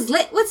ceiling's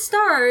lit with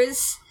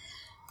stars.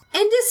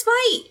 And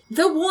despite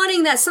the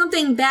warning that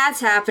something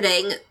bad's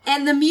happening,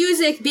 and the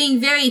music being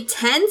very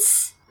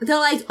tense, they're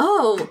like,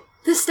 oh,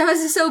 the stars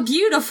are so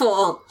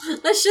beautiful.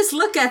 Let's just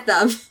look at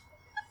them.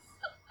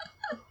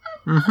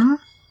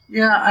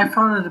 Yeah, I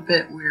found it a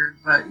bit weird,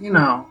 but,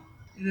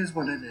 it is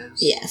what it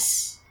is.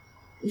 Yes.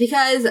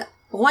 Because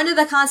one of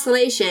the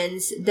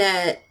constellations,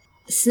 the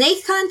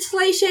snake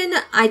constellation,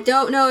 I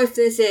don't know if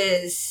this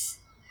is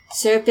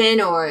Serpent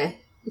or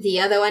the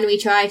other one we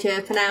try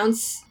to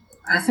pronounce.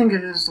 I think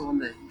it is the one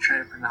that you try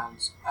to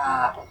pronounce.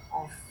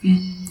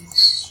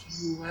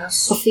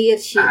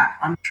 Ophiuchus.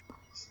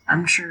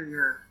 I'm sure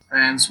your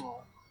fans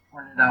will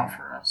point it out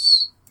for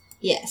us.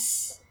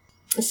 Yes.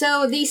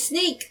 So the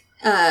snake,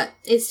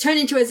 it's turned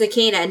into a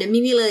Zakena and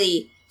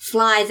immediately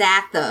flies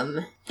at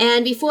them.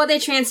 And before they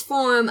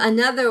transform,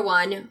 another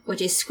one,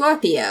 which is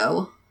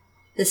Scorpio,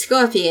 the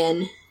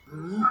Scorpion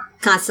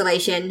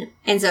constellation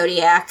and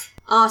zodiac,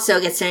 also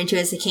gets turned into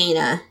a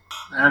Zakena.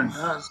 That it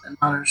does, and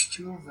now there's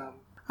two of them.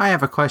 I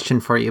have a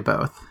question for you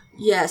both.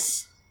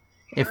 Yes.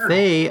 If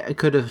they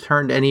could have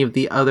turned any of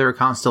the other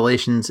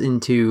constellations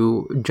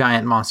into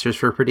giant monsters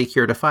for Pretty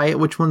Cure to fight,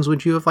 which ones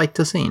would you have liked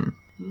to seen?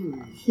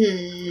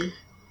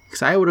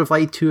 Because I would have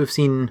liked to have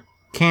seen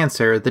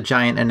Cancer, the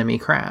giant enemy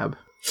crab.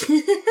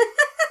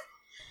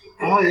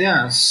 Oh,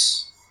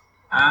 yes.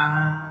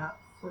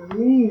 For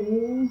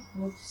me,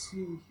 let's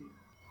see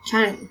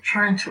here.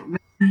 Trying to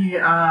maybe,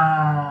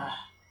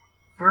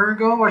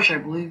 Virgo, which I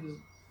believe is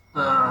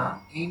the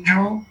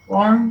angel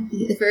one.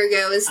 The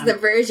Virgo is the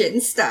Virgin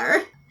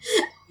star.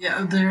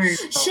 Yeah, there you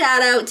go.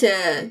 Shout out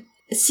to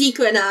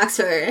Sequinox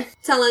for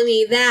telling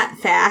me that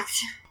fact.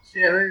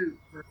 Yeah,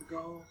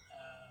 Virgo.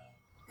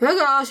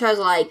 Virgo also has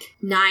like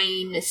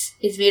 9,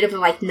 is made up of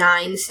like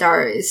 9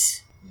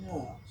 stars.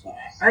 Yeah, so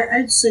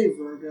I'd say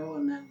Virgo,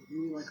 and then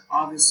maybe like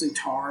obviously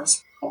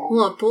Taurus.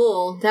 Well,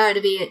 bull. That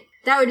would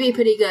be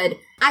pretty good.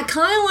 I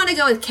kind of want to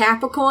go with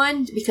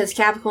Capricorn because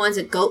Capricorn's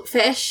a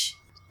goatfish.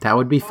 That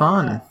would be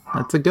fun.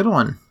 That's a good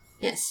one.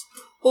 Yes.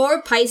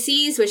 Or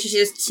Pisces, which is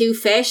just 2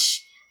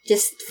 fish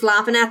just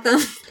flopping at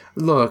them.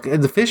 Look,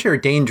 the fish are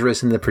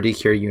dangerous in the Pretty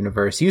Cure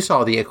universe. You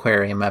saw the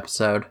aquarium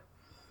episode.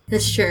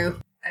 That's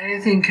true.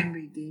 Anything can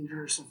be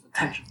dangerous with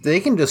attention. They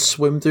can just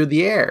swim through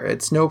the air.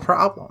 It's no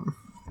problem.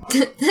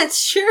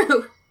 That's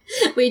true.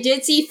 We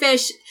did see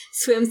fish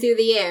swim through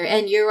the air,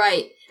 and you're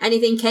right.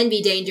 Anything can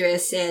be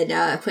dangerous in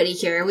Pretty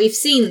Cure. We've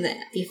seen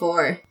that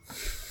before.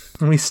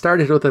 We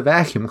started with a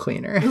vacuum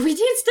cleaner. We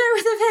did start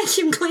with a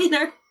vacuum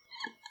cleaner.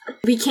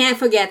 We can't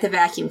forget the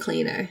vacuum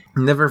cleaner.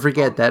 Never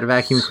forget that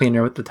vacuum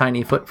cleaner with the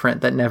tiny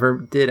footprint that never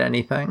did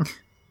anything.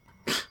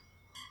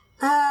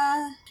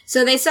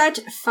 So they start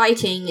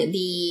fighting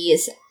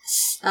these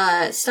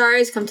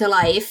stars come to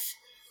life.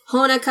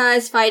 Honoka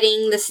is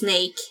fighting the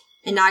snake,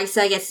 and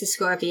Nagisa gets the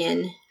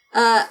scorpion.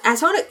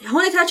 As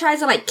Honoka tries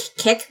to, like,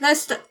 kick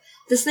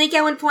the snake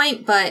at one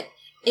point, but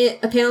it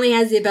apparently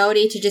has the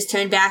ability to just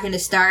turn back into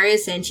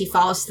stars, and she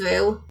falls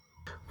through.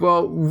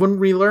 Well, when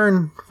we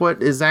learn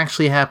what is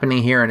actually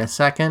happening here in a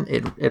second,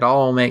 it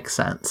all makes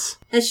sense.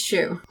 That's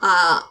true.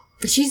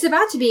 She's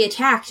about to be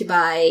attacked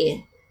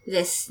by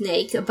this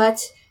snake,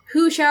 but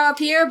who shall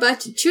appear but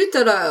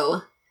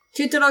Chutaro?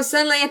 Chutaro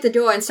suddenly at the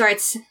door and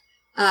starts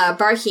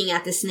barking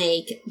at the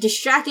snake,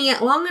 distracting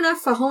it long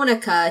enough for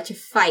Honoka to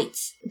fight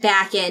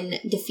back and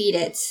defeat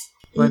it.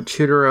 Let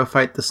Chutaro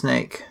fight the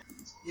snake.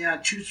 Yeah,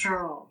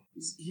 Chutaro.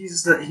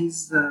 He's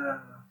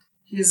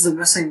the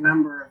missing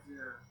member of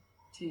your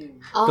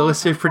team. The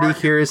list of Pretty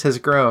Cures has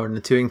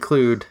grown to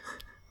include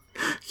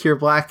Cure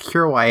Black,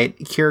 Cure White,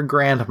 Cure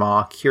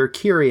Grandma, Cure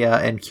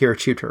Kiria, and Cure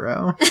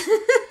Chutaro.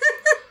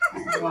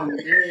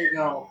 There you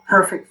go.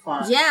 Perfect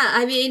fun. Yeah,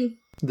 I mean...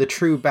 The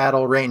true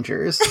Battle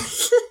Rangers.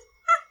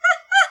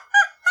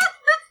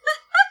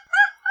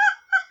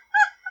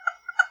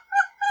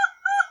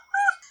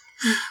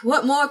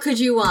 What more could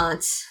you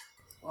want?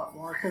 What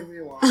more could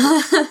we want?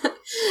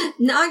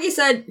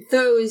 Nagisa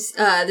throws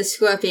the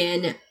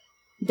scorpion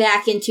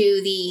back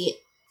into the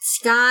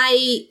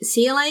sky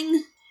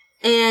ceiling,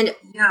 and...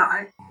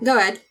 Yeah, Go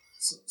ahead.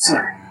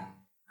 Sorry.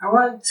 I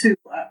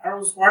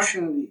was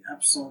watching the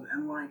episode,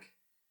 and, like,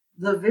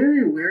 the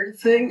very weird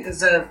thing is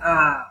that,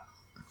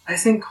 I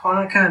think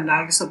Honoka and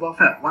Nagisa both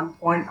at one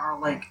point are,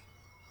 like,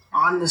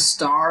 on the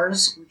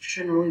stars, which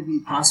shouldn't really be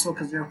possible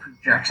because they're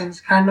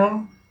projections, kind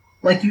of.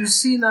 Like, you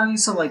see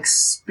Nagisa, like,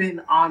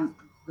 spin on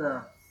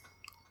the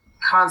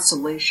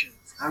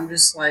constellations. I'm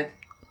just like,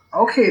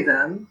 okay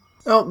then.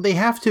 Well, they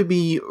have to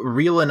be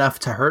real enough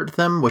to hurt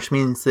them, which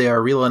means they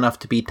are real enough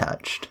to be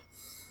touched.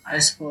 I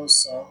suppose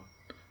so.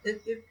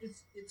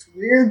 It's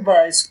weird, but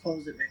I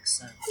suppose it makes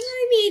sense.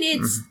 I mean,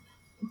 it's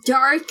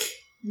dark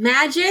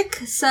magic,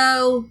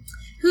 so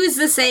who's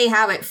to say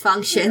how it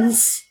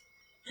functions?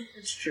 Yeah,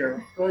 it's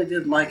true. I really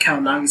did like how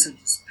Nagisa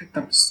just picked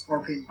up a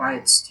scorpion by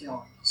its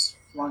tail and just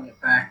flung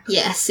it back.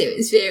 Yes, it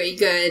was very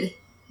good.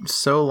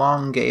 So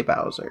long, Gay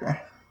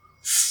Bowser.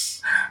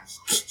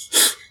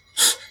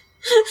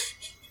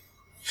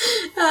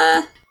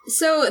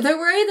 So they're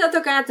worried that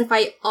they're gonna have to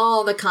fight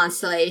all the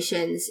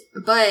constellations,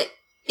 but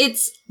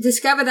it's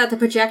discovered that the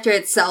projector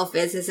itself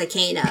is a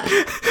Zecana.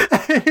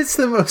 It's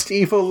the most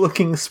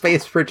evil-looking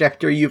space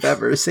projector you've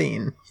ever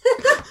seen.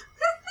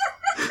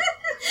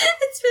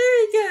 It's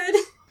very good.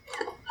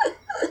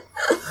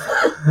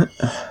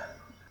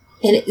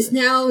 And it is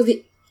now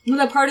the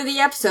part of the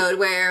episode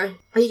where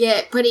we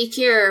get Pretty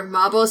Cure,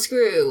 Marble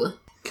Screw.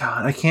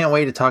 God, I can't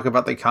wait to talk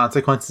about the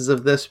consequences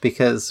of this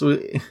because...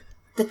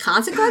 The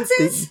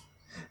consequences?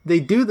 They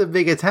do the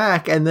big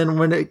attack, and then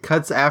when it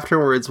cuts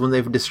afterwards, when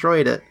they've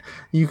destroyed it,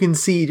 you can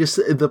see just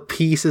the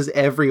pieces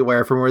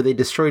everywhere from where they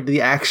destroyed the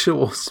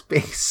actual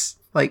space,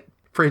 like,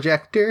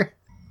 projector.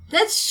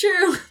 That's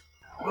true.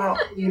 Well,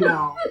 you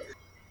know,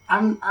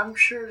 I'm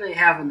sure they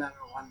have another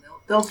one.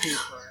 They'll pay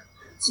for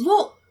it.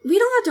 Well, we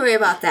don't have to worry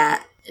about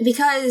that,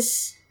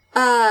 because,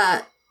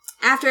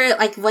 after it,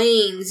 like,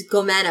 rains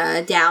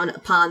Gomena down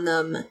upon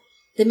them,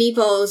 the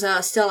meeples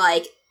are still,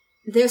 like,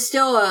 there's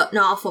still an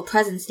awful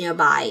presence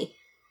nearby.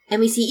 And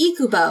we see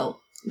Ikubo.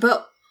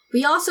 But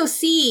we also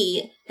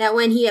see that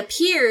when he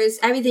appears,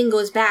 everything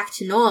goes back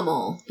to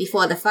normal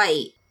before the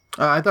fight.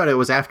 I thought it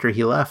was after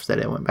he left that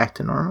it went back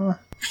to normal.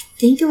 I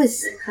think it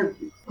was... Hold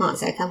on a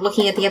sec, I'm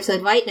looking at the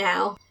episode right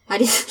now. I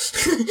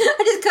just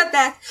cut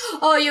back.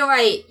 Oh, you're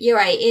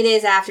right. It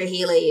is after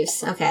he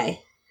leaves.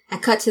 Okay. I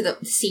cut to the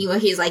scene where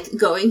he's, like,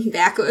 going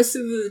backwards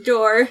through the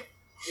door.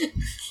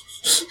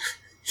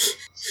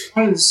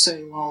 I would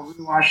say, while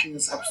rewatching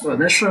this episode,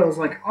 this show was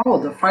like,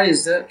 oh, the fight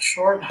is that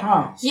short,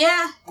 huh?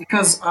 Yeah.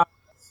 Because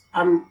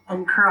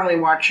I'm currently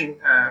watching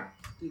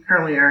the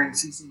currently airing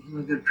season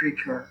of Good Pretty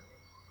Cure,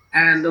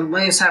 And the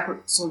latest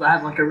episode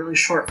had like a really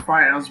short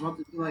fight. I was about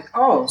to be like,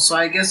 oh, so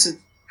I guess it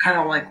kind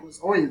of like was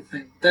always a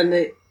thing.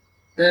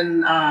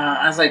 Then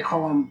as I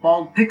call him,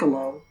 Bald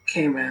Piccolo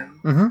came in.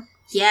 Mm-hmm.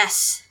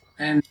 Yes.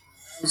 And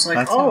I was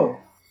like,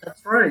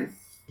 that's right.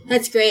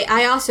 That's great.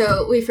 I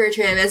also refer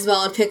to him as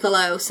Bald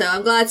Piccolo, so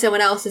I'm glad someone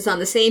else is on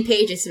the same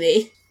page as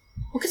me.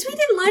 Well, because we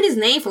didn't learn his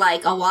name for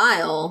like a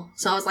while,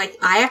 so I was like,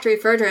 I have to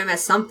refer to him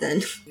as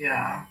something.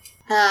 Yeah.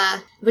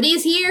 But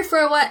he's here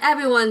for what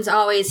everyone's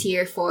always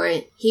here for.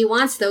 He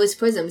wants those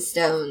Prism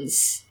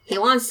Stones. He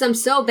wants them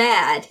so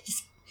bad.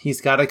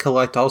 He's got to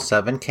collect all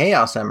 7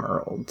 Chaos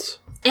Emeralds.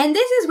 And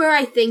this is where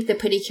I think the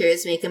Pretty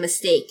Cures make a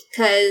mistake,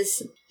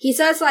 because he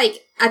starts,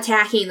 like,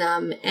 attacking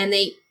them, and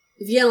they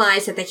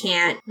realize that they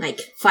can't, like,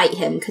 fight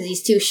him, because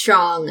he's too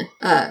strong.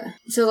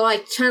 So they're,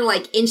 like, trying to,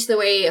 like, inch their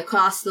way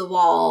across the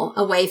wall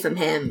away from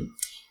him.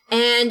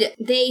 And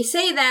they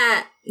say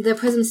that the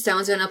Prism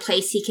Stones are in a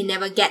place he can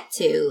never get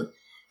to,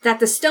 that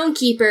the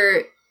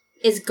Stonekeeper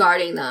is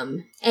guarding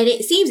them. And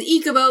it seems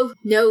Ikubo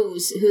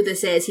knows who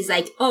this is. He's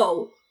like,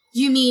 oh,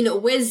 you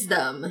mean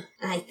wisdom.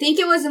 And I think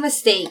it was a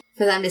mistake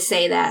for them to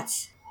say that.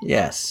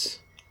 Yes.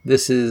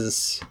 This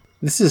is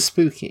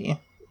spooky.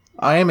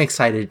 I am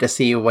excited to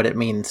see what it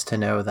means to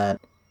know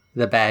that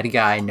the bad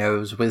guy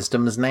knows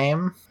Wisdom's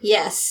name.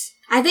 Yes.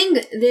 I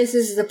think this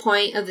is the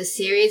point of the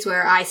series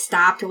where I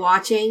stopped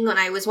watching when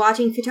I was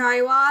watching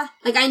Futariwa.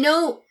 Like, I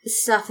know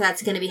stuff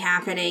that's going to be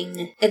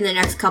happening in the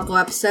next couple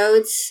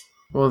episodes.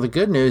 Well, the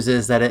good news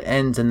is that it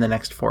ends in the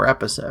next 4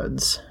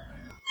 episodes.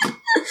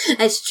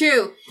 That's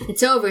true.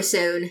 It's over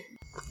soon.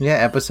 Yeah,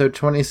 episode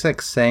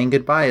 26, saying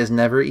goodbye is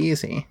never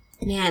easy.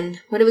 Man,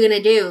 what are we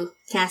going to do,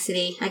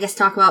 Cassidy? I guess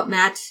talk about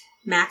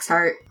Max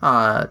Hart.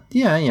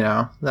 Yeah, you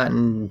know, that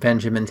and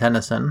Benjamin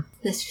Tennyson.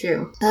 That's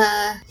true.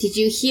 Did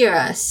you hear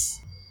us?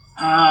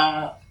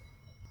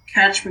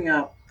 Catch me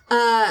up.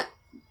 I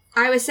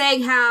was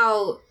saying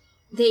how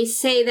they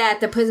say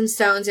that the Prism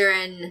Stones are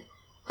in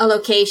a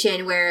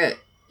location where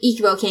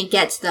Ikubo can't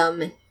get to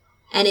them,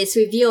 and it's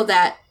revealed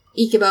that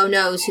Ikubo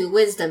knows who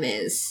Wisdom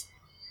is.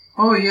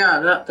 Oh yeah,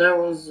 that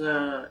was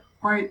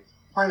quite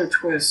a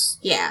twist.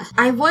 Yeah.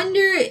 I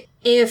wonder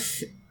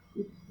if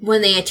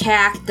when they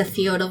attacked the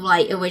Field of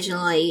Light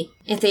originally,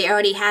 if they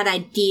already had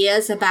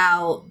ideas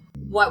about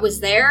what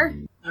was there.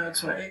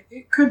 That's right.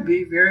 It could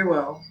be very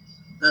well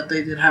that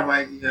they did have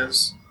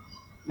ideas.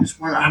 Just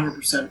weren't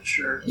 100%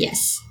 sure.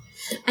 Yes.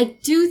 I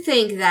do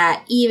think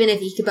that even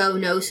if Ikubo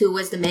knows who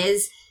Wisdom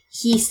is,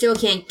 he still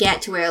can't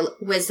get to where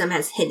Wisdom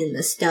has hidden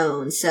the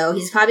stone, so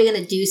he's probably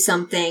going to do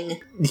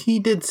something. He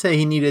did say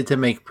he needed to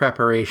make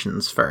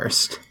preparations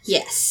first.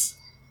 Yes.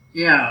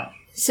 Yeah.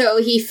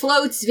 So he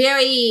floats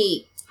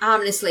very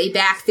ominously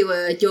back through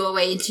a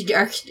doorway into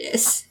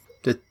darkness.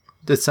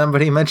 Did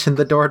somebody mention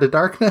the door to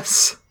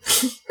darkness?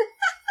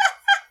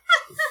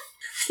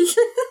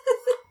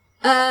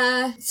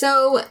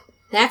 So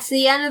that's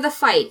the end of the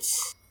fight.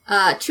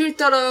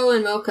 Chutoro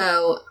and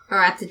Moko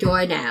are at the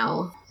door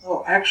now.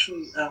 Oh,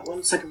 actually,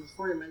 1 second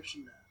before you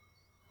mention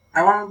that,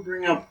 I want to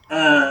bring up,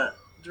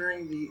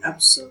 during the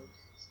episode,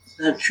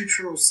 that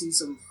Chutoro sees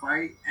them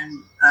fight,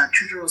 and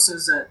Chutoro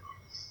says that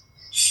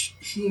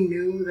he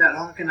knew that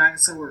Honoka and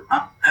Nagisa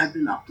had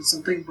been up to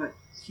something, but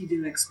he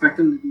didn't expect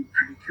them to be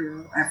Pretty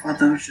Cure. I thought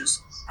that was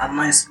just a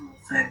nice little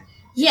thing.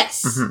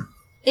 Yes,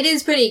 It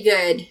is pretty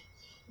good.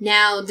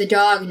 Now the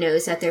dog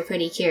knows that they're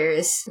Pretty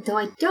Cures, though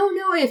I don't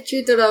know if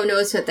Chutoro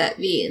knows what that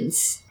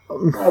means.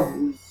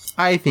 Probably.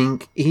 I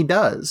think he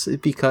does,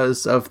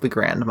 because of the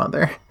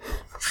grandmother.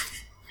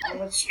 Well,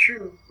 that's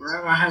true.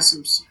 Grandma has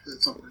some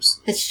secrets up her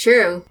sleeve. It's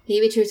true.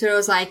 Maybe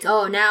Chutoro's like,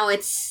 oh, now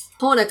it's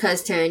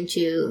Honoka's turn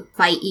to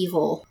fight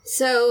evil.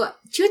 So,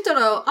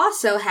 Chutoro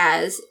also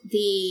has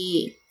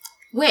the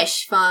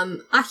wish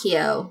from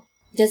Akio.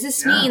 Does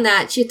this mean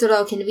that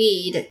Chutoro can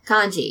read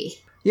kanji?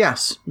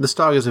 Yes, this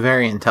dog is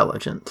very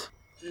intelligent.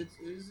 It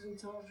is an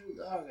intelligent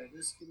dog. I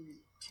just can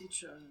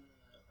teach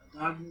a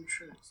dog new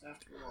tricks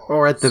after all.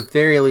 Or at the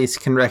very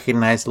least can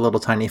recognize a little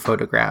tiny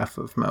photograph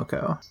of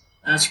Moko.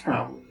 That's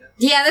probably it.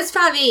 Yeah, that's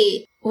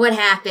probably what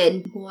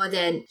happened more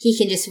than he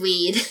can just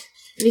read.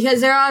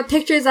 Because there are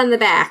pictures on the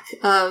back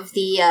of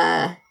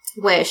the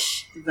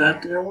wish.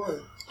 That there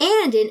were.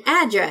 And an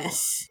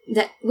address,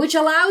 which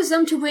allows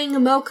them to bring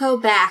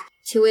Moko back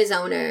to his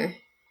owner.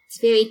 It's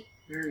very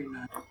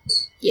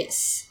nice.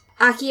 Yes.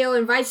 Akio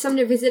invites them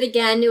to visit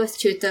again with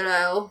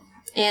Chutoro,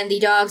 and the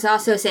dogs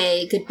also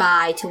say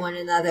goodbye to one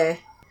another.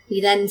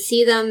 We then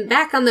see them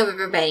back on the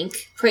riverbank,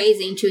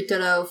 praising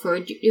Chutoro for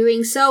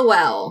doing so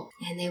well,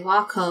 and they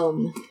walk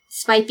home,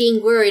 despite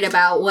being worried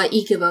about what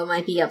Ikubo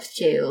might be up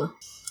to.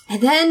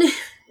 And then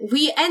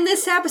we end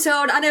this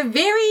episode on a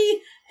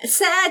very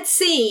sad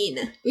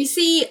scene. We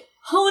see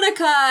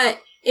Honoka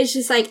is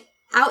just like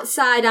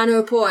outside on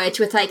her porch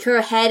with like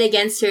her head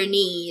against her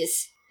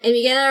knees. And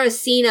we get a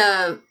scene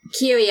of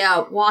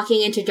Kiria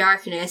walking into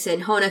darkness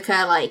and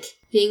Honoka like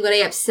being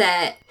really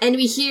upset. And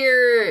we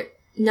hear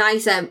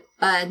Nagisa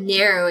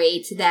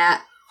narrate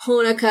that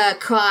Honoka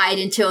cried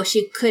until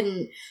she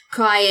couldn't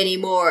cry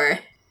anymore.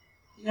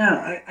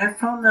 Yeah, I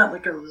found that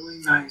like a really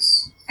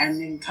nice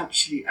ending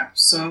touch to the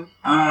episode.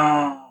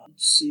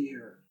 Let's see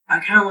here. I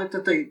kind of like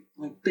that they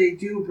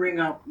do bring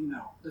up,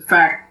 the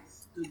fact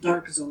the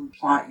Dark Zone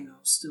plot,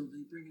 still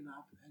they bring it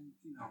up, and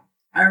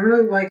I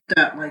really like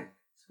that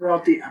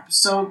throughout the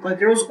episode. Like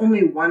there was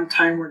only one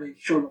time where they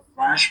showed a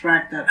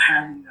flashback that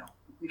had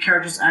the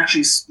characters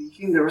actually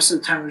speaking. The rest of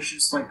the time it was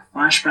just like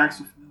flashbacks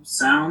with no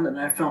sound, and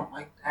I felt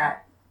like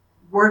that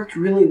worked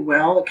really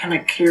well. It kind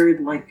of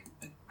carried like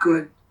a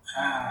good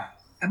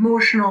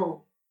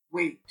emotional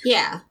weight.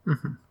 Yeah,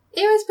 Mm-hmm.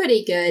 it was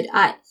pretty good.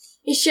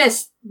 It's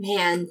just,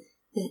 man,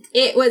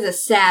 it was a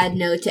sad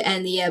note to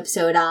end the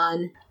episode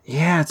on.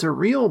 Yeah, it's a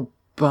real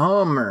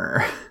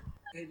bummer.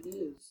 It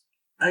is.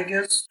 I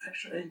guess,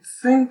 actually, I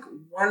think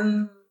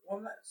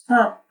it's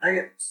not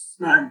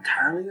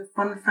entirely a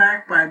fun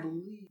fact, but I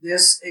believe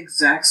this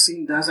exact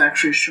scene does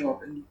actually show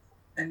up in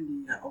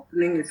the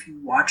opening. If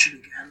you watch it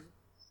again,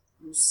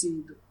 you'll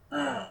see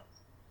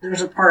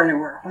there's a part in it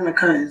where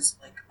Honoka is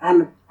like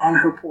on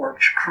her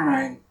porch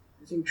crying.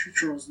 I think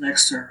Chuchiro's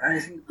next to her. I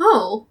think.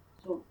 Oh.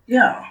 So,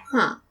 yeah.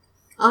 Huh.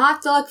 I'll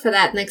have to look for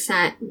that next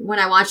time when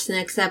I watch the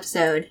next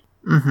episode.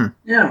 Mm-hmm.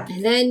 Yeah.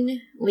 And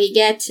then we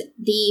get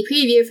the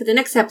preview for the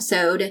next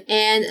episode,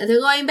 and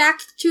they're going back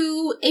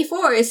to a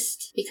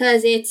forest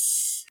because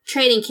it's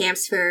training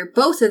camps for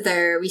both of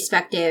their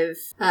respective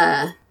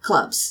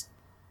clubs.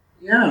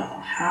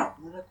 Yeah.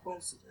 What a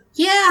coincidence.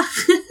 Yeah.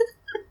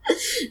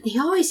 They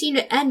always seem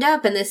to end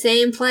up in the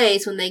same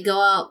place when they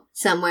go out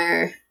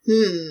somewhere.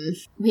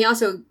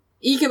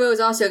 Ikubo is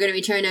also going to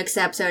return next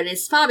episode, and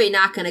it's probably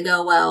not going to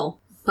go well.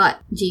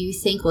 But do you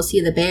think we'll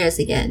see the bears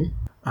again?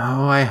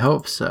 Oh, I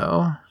hope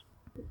so.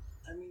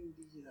 I mean,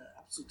 the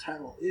episode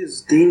title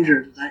is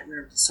Danger, the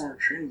Nightmare of the Summer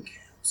Training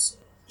Camp. So.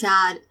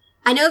 God,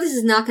 I know this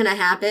is not going to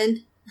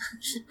happen,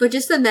 but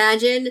just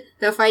imagine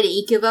they're fighting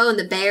Ikubo and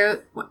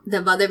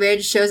the mother bear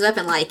just shows up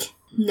and,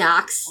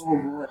 knocks. Oh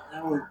boy,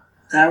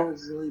 that would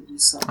really be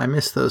something. I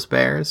miss those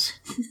bears.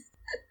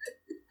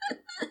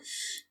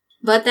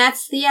 But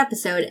that's the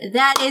episode.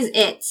 That is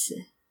it.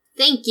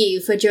 Thank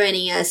you for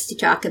joining us to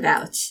talk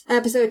about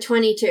episode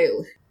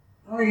 22.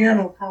 Oh yeah,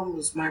 no problem. It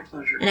was my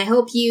pleasure. And I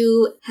hope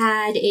you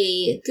had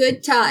a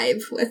good time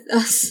with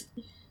us.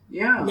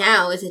 Yeah.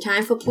 Now is the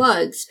time for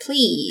plugs.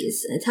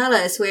 Please tell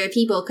us where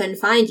people can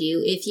find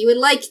you if you would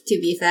like to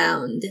be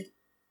found.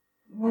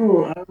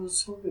 Oh, I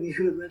was hoping you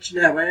would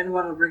mention that, but I didn't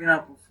want to bring it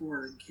up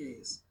before in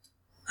case.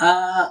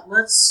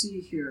 Let's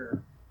see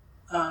here.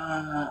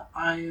 I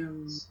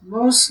am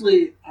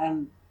mostly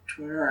on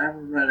Twitter. I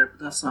haven't read it, but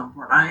that's not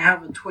important. I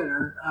have a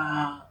Twitter,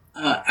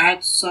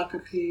 at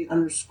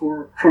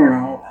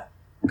Sakaki_chrono.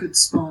 You could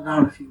spell it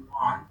out if you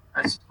want,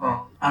 I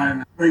suppose.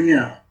 But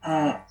yeah,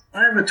 I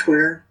have a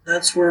Twitter.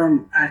 That's where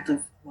I'm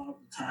active a lot of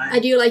the time. I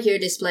do like your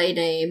display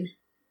name.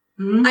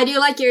 I do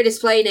like your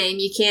display name.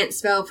 You can't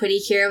spell Pretty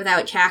Cure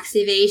without tax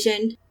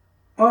evasion.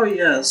 Oh,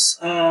 yes.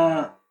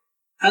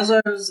 As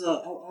I was,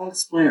 I'll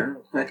explain it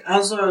real quick.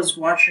 As I was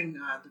watching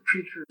the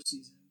Preacher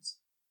seasons,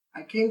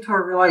 I came to a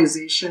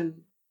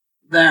realization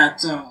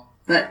that,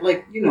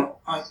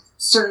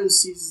 certain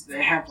seasons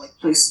they have,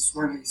 places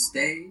where they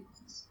stay,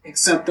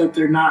 except that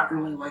they're not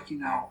really,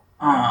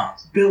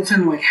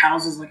 built-in,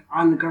 houses,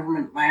 on the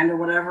government land or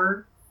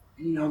whatever.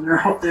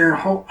 They're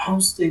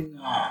hosting,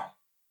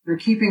 they're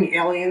keeping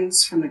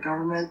aliens from the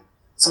government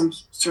some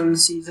certain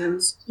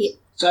seasons. Yeah.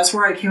 So that's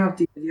where I came up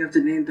with the idea of the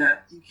name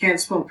that you can't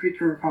spell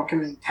Preacher without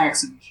committing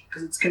tax evasion,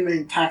 because it's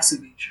committing tax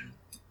evasion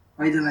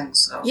by doing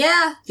so.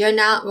 Yeah, you're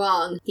not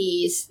wrong.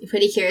 These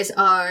Pretty Cures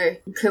are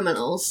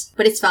criminals,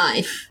 but it's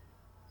fine.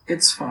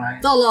 It's fine.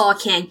 The law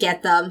can't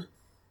get them.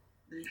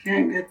 They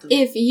can't get them.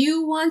 If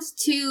you want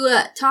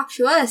to talk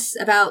to us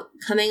about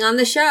coming on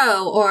the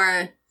show,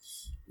 or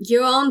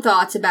your own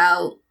thoughts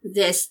about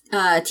this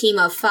team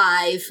of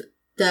 5,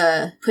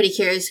 the Pretty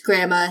Cures,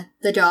 Grandma,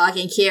 the dog,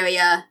 and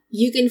Kiria,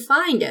 you can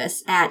find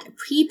us at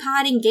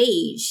Prepod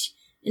Engage.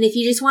 And if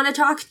you just want to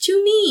talk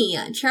to me,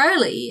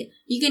 Charlie,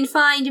 you can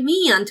find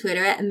me on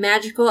Twitter at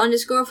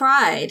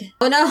magical_pride.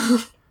 Oh no!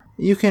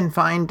 You can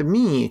find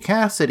me,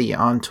 Cassidy,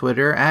 on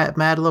Twitter at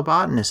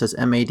madlobotanist, that's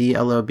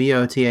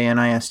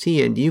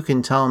MADLOBOTANIST, and you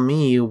can tell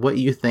me what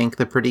you think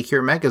the Pretty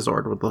Cure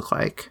Megazord would look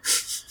like.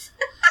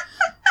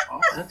 Oh,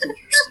 that's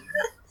interesting.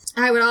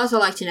 I would also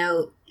like to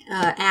know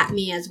at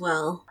me as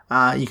well.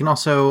 You can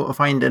also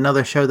find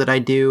another show that I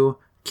do,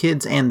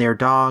 Kids and Their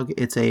Dog.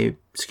 It's a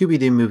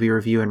Scooby-Doo movie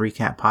review and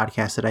recap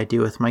podcast that I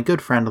do with my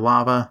good friend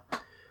Lava,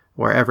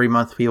 where every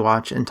month we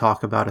watch and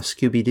talk about a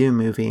Scooby-Doo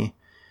movie.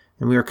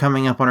 And we are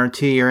coming up on our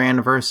 2-year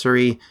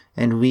anniversary,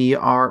 and we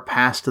are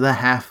past the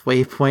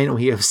halfway point.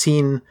 We have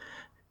seen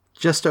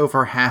just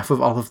over half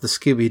of all of the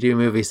Scooby-Doo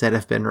movies that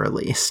have been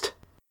released.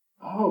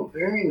 Oh,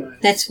 very nice.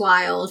 That's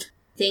wild.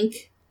 I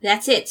think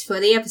that's it for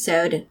the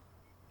episode.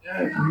 Yeah,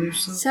 I believe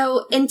so.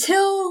 So,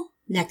 until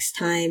next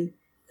time,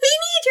 we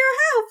need your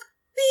help,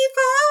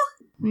 people!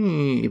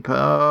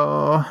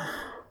 Meepo.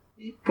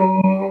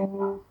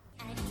 People.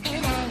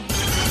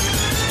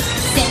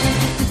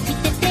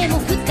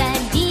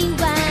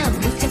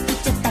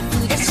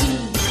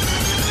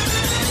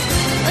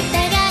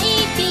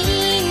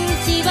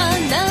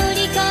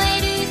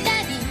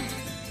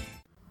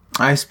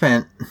 I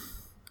spent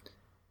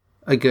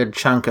a good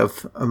chunk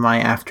of my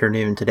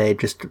afternoon today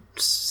just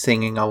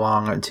singing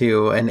along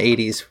to a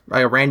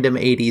random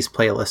 80s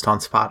playlist on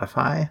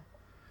Spotify.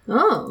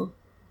 Oh,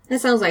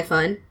 that sounds like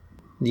fun.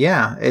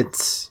 Yeah,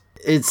 it's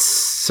going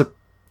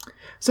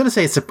to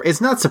say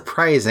it's not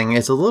surprising.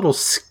 It's a little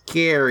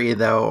scary,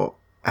 though,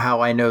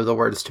 how I know the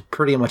words to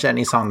pretty much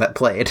any song that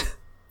played.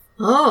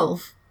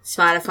 Oh,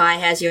 Spotify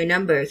has your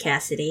number,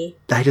 Cassidy.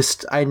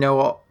 I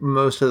know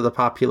most of the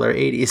popular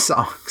 80s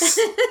songs.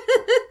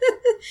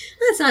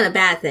 That's not a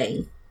bad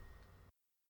thing.